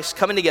of Christ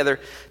coming together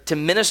to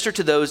minister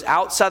to those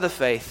outside the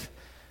faith.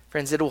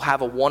 Friends, it will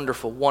have a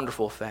wonderful,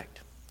 wonderful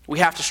effect. We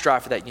have to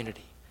strive for that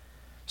unity.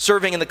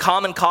 Serving in the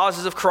common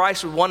causes of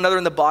Christ with one another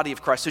in the body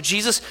of Christ. So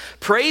Jesus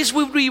prays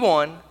we would be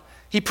one.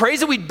 He prays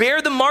that we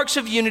bear the marks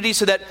of unity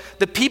so that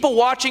the people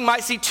watching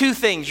might see two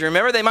things. You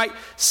remember, they might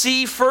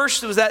see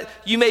first was that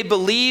you may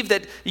believe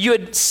that you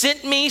had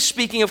sent me,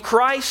 speaking of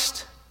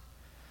Christ.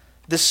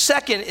 The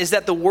second is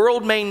that the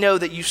world may know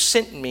that you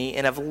sent me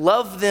and have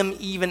loved them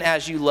even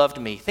as you loved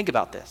me. Think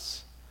about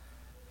this.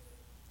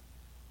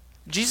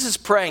 Jesus is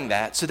praying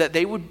that so that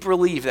they would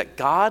believe that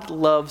God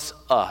loves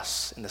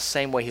us in the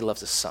same way he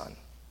loves his Son.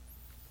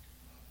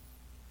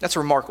 That's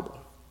remarkable.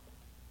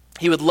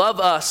 He would love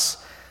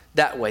us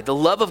that way. The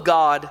love of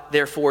God,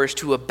 therefore, is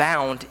to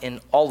abound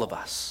in all of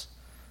us.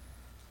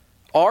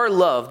 Our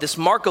love, this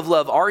mark of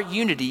love, our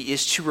unity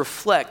is to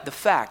reflect the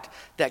fact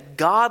that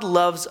God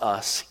loves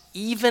us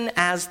even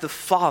as the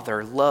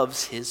Father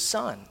loves his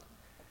Son.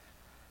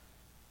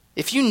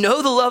 If you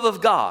know the love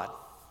of God,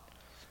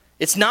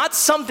 it's not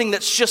something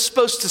that's just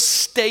supposed to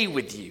stay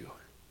with you.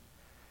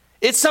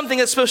 It's something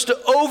that's supposed to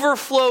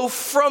overflow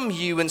from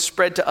you and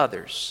spread to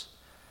others.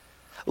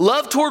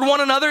 Love toward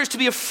one another is to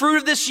be a fruit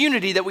of this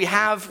unity that we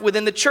have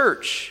within the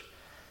church.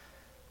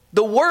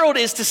 The world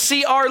is to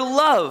see our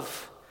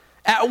love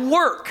at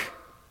work.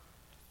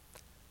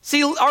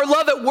 See our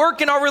love at work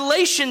in our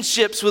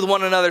relationships with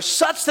one another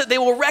such that they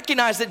will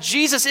recognize that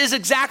Jesus is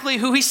exactly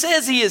who he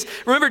says he is.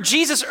 Remember,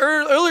 Jesus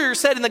earlier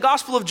said in the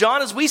Gospel of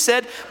John, as we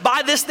said,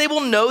 by this they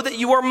will know that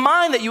you are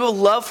mine, that you have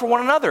love for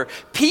one another.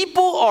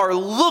 People are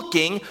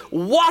looking,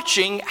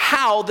 watching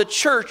how the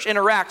church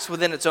interacts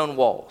within its own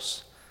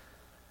walls.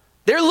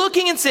 They're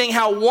looking and seeing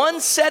how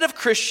one set of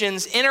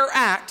Christians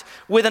interact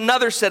with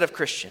another set of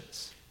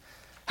Christians.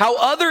 How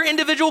other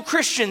individual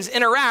Christians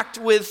interact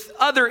with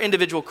other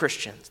individual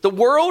Christians. The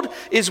world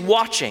is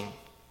watching.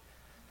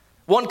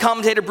 One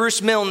commentator,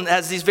 Bruce Milne,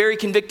 has these very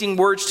convicting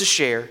words to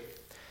share.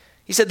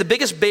 He said the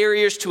biggest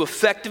barriers to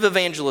effective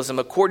evangelism,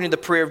 according to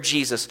the prayer of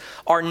Jesus,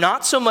 are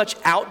not so much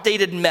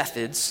outdated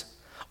methods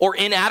or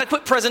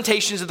inadequate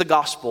presentations of the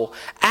gospel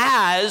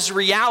as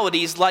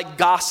realities like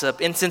gossip,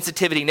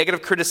 insensitivity,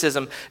 negative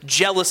criticism,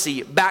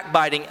 jealousy,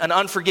 backbiting, an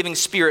unforgiving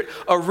spirit,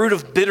 a root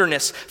of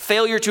bitterness,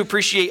 failure to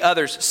appreciate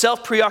others,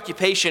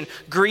 self-preoccupation,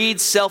 greed,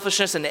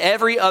 selfishness, and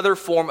every other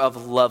form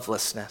of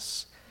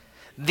lovelessness.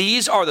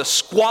 These are the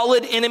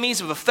squalid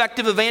enemies of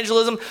effective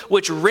evangelism,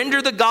 which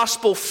render the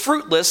gospel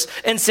fruitless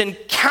and send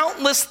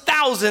countless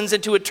thousands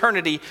into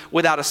eternity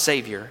without a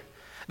Savior.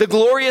 The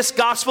glorious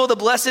gospel of the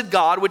blessed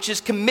God, which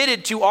is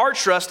committed to our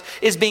trust,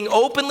 is being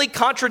openly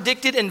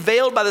contradicted and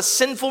veiled by the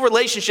sinful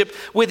relationship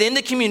within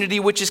the community,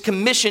 which is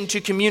commissioned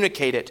to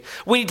communicate it.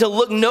 We need to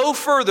look no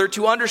further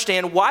to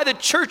understand why the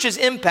church's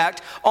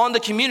impact on the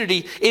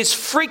community is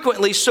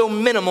frequently so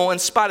minimal in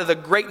spite of the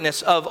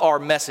greatness of our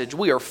message.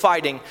 We are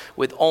fighting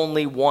with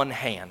only one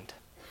hand.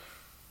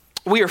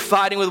 We are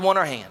fighting with one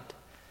hand.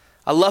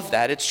 I love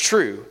that. It's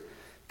true.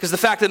 Because the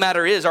fact of the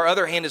matter is, our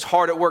other hand is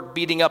hard at work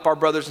beating up our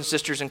brothers and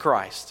sisters in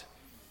Christ.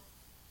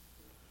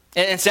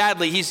 And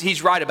sadly,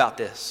 he's right about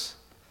this.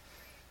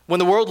 When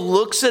the world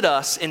looks at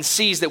us and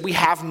sees that we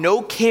have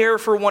no care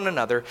for one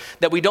another,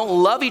 that we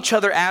don't love each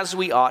other as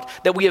we ought,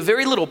 that we have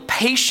very little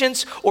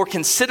patience or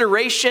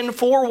consideration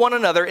for one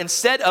another,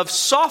 instead of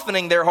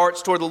softening their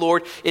hearts toward the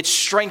Lord, it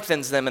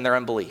strengthens them in their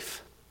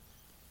unbelief.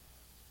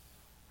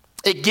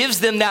 It gives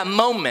them that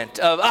moment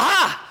of,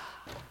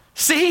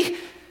 see?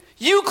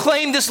 You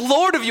claim this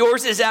Lord of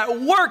yours is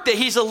at work, that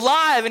he's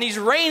alive and he's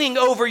reigning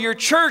over your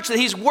church, that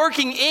he's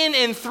working in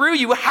and through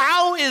you.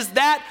 How is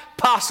that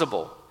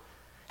possible?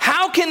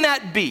 How can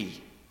that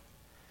be?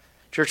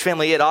 Church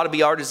family, it ought to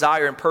be our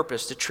desire and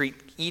purpose to treat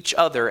each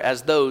other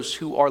as those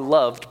who are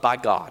loved by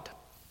God.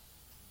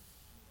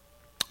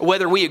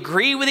 Whether we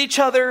agree with each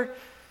other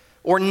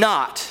or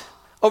not,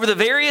 over the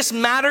various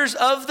matters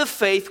of the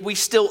faith, we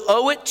still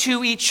owe it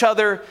to each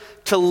other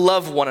to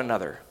love one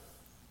another.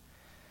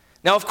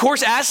 Now, of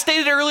course, as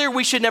stated earlier,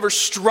 we should never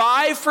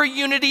strive for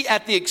unity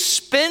at the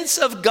expense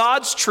of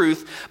God's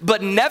truth,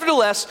 but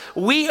nevertheless,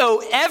 we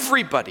owe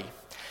everybody,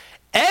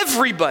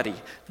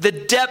 the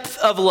depth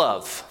of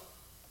love.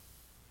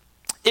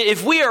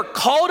 If we are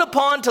called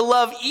upon to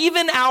love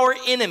even our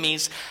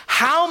enemies,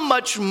 how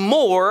much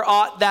more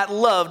ought that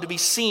love to be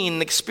seen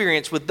and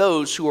experienced with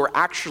those who are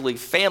actually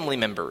family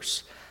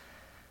members?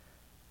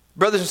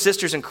 Brothers and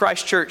sisters in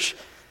Christ Church,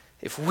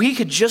 if we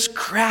could just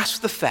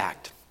grasp the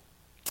fact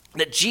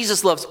that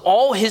Jesus loves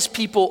all his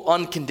people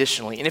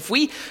unconditionally, and if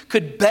we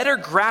could better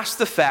grasp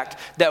the fact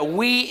that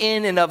we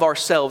in and of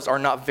ourselves are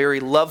not very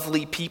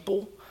lovely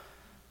people,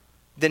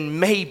 then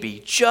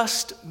maybe,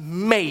 just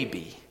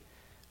maybe,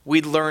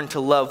 we'd learn to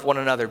love one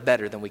another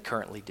better than we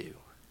currently do.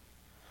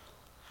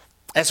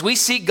 As we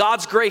seek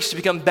God's grace to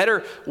become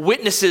better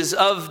witnesses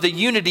of the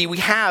unity we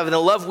have and the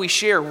love we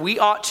share, we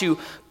ought to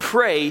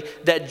pray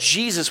that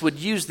Jesus would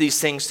use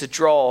these things to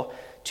draw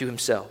to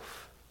himself.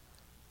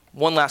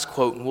 One last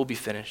quote and we'll be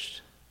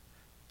finished.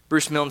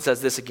 Bruce Milne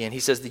says this again. He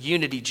says, the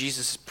unity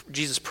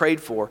Jesus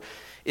prayed for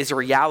is a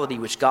reality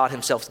which God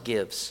himself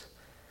gives.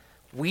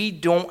 We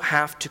don't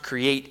have to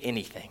create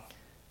anything.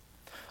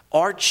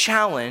 Our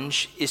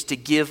challenge is to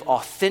give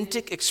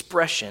authentic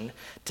expression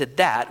to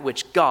that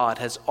which God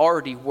has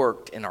already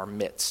worked in our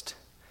midst.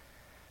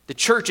 The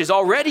church is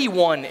already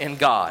one in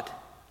God.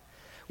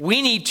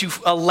 We need to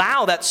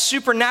allow that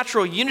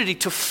supernatural unity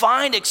to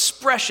find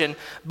expression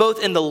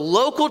both in the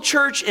local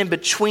church and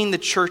between the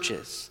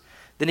churches.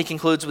 Then he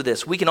concludes with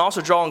this. We can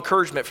also draw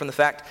encouragement from the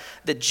fact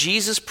that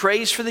Jesus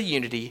prays for the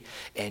unity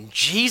and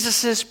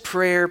Jesus'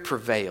 prayer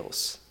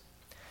prevails.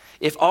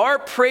 If our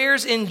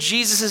prayers in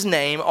Jesus'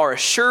 name are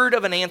assured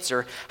of an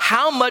answer,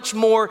 how much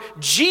more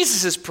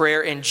Jesus'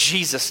 prayer in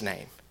Jesus'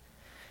 name?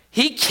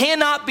 He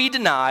cannot be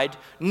denied,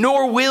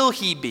 nor will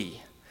he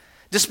be.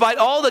 Despite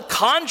all the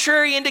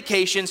contrary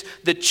indications,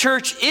 the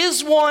church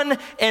is one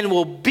and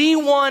will be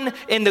one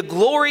in the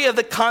glory of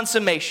the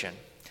consummation.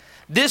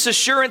 This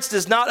assurance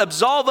does not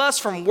absolve us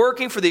from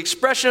working for the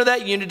expression of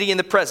that unity in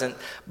the present,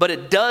 but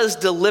it does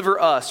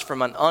deliver us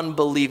from an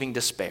unbelieving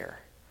despair.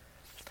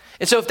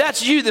 And so if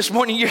that's you this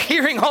morning, you're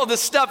hearing all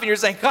this stuff and you're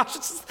saying, gosh,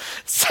 it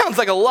sounds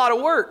like a lot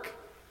of work.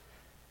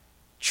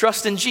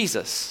 Trust in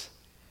Jesus.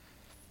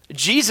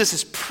 Jesus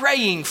is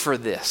praying for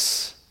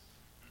this.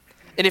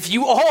 And if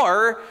you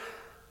are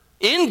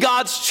in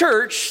God's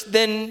church,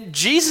 then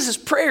Jesus'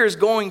 prayer is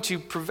going to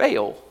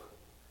prevail.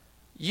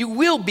 You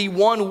will be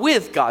one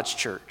with God's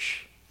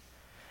church.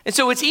 And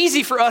so it's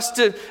easy for us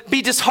to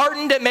be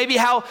disheartened at maybe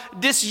how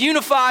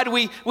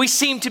disunified we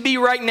seem to be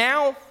right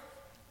now.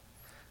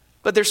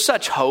 But there's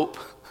such hope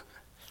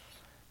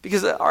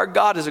because our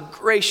God is a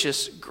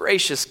gracious,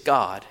 gracious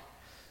God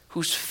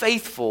who's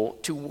faithful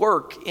to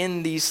work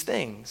in these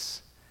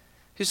things,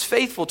 who's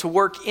faithful to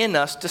work in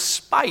us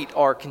despite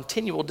our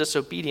continual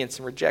disobedience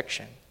and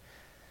rejection.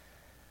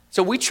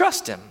 So we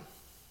trust him.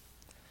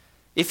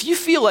 If you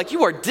feel like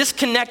you are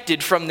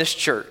disconnected from this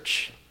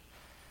church,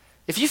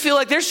 if you feel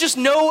like there's just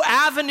no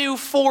avenue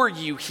for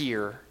you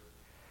here,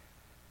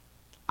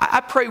 I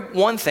pray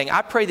one thing.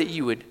 I pray that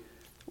you would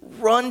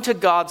run to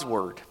God's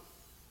word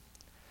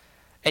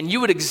and you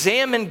would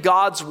examine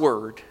God's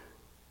word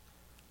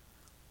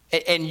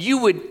and you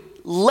would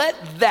let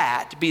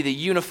that be the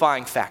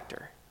unifying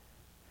factor.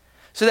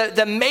 So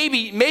that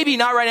maybe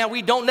not right now,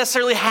 we don't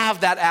necessarily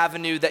have that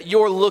avenue that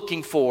you're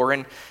looking for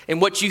and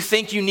what you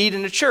think you need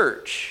in a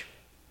church.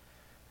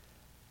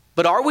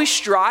 But are we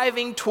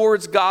striving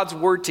towards God's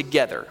word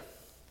together?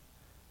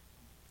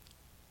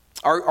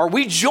 Are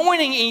we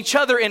joining each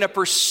other in a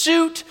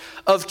pursuit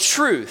of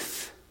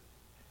truth?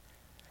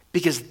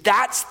 Because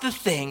that's the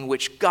thing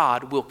which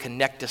God will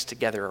connect us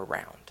together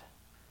around.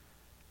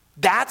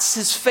 That's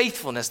his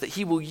faithfulness that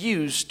he will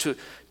use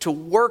to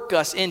work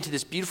us into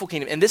this beautiful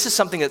kingdom. And this is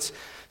something that's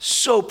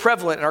so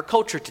prevalent in our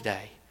culture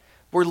today.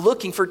 We're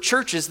looking for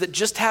churches that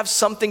just have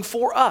something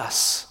for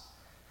us.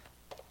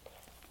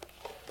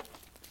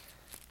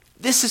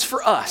 This is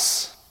for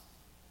us.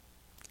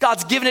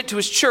 God's given it to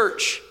his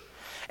church.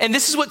 And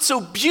this is what's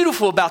so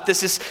beautiful about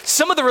this is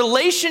some of the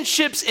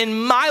relationships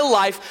in my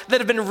life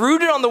that have been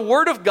rooted on the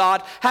Word of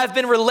God have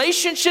been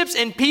relationships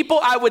and people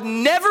I would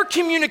never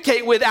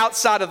communicate with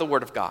outside of the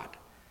Word of God.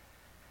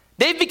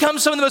 They've become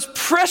some of the most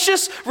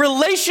precious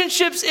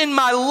relationships in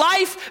my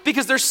life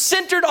because they're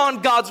centered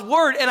on God's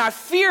Word. And I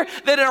fear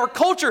that in our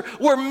culture,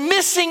 we're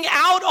missing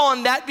out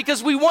on that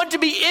because we want to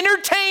be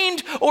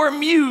entertained or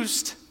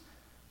amused.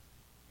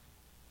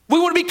 We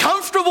want to be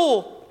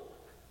comfortable.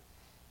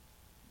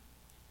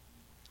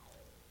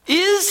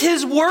 Is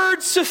his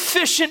word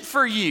sufficient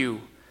for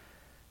you?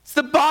 It's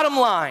the bottom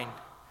line.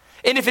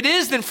 And if it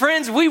is, then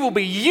friends, we will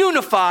be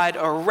unified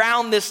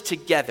around this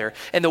together.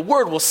 And the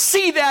word will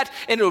see that,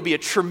 and it will be a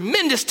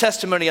tremendous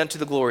testimony unto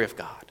the glory of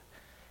God.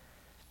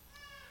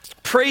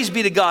 Praise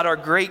be to God, our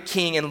great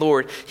King and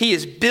Lord. He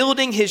is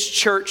building his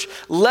church.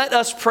 Let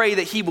us pray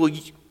that he will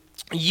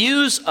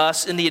use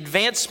us in the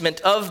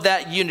advancement of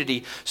that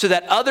unity so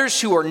that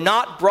others who are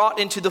not brought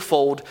into the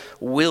fold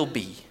will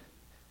be.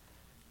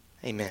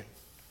 Amen.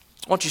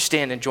 Why don't you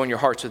stand and join your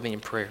hearts with me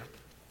in prayer?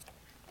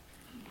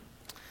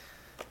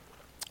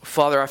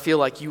 Father, I feel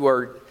like you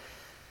are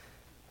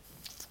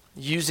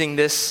using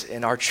this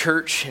in our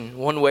church in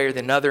one way or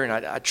another, and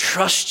I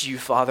trust you,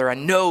 Father. I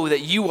know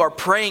that you are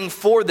praying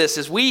for this.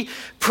 As we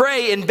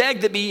pray and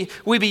beg that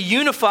we be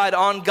unified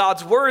on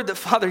God's word, that,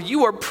 Father,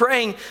 you are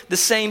praying the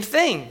same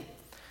thing.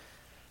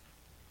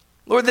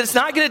 Lord, that it's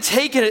not going to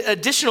take an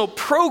additional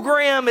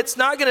program. It's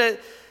not going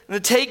to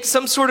take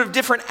some sort of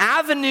different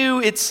avenue.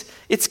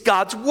 It's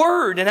God's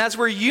word. And as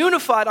we're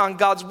unified on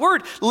God's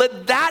word,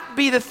 let that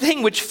be the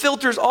thing which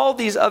filters all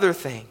these other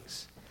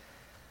things.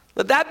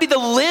 Let that be the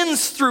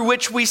lens through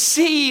which we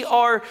see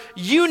our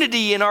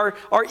unity and our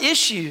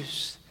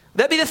issues.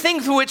 Let that be the thing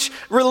through which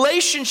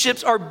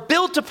relationships are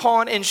built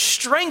upon and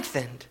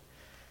strengthened.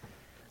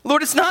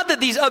 Lord, it's not that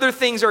these other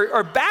things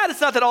are bad.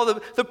 It's not that all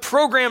the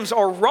programs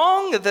are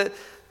wrong, that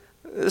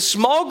the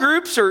small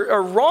groups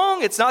are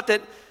wrong. It's not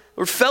that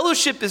or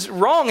fellowship is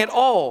wrong at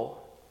all.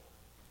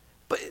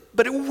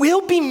 But it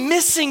will be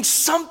missing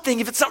something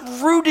if it's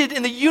not rooted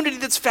in the unity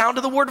that's found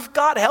in the Word of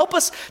God. Help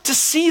us to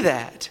see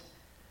that.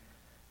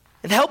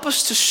 And help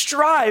us to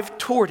strive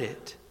toward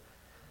it.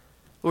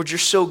 Lord, you're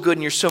so good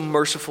and you're so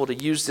merciful to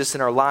use this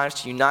in our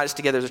lives, to unite us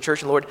together as a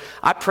church. And Lord,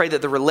 I pray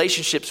that the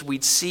relationships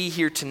we'd see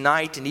here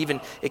tonight and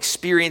even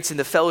experience in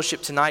the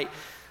fellowship tonight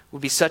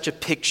would be such a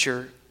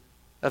picture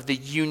of the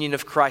union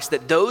of Christ,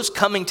 that those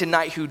coming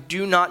tonight who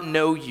do not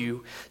know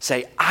you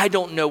say, I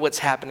don't know what's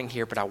happening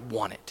here, but I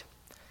want it.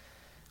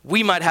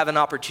 We might have an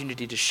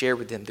opportunity to share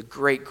with them the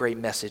great, great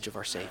message of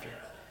our Savior.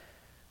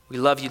 We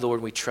love you, Lord,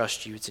 and we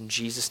trust you. It's in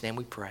Jesus' name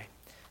we pray.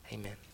 Amen.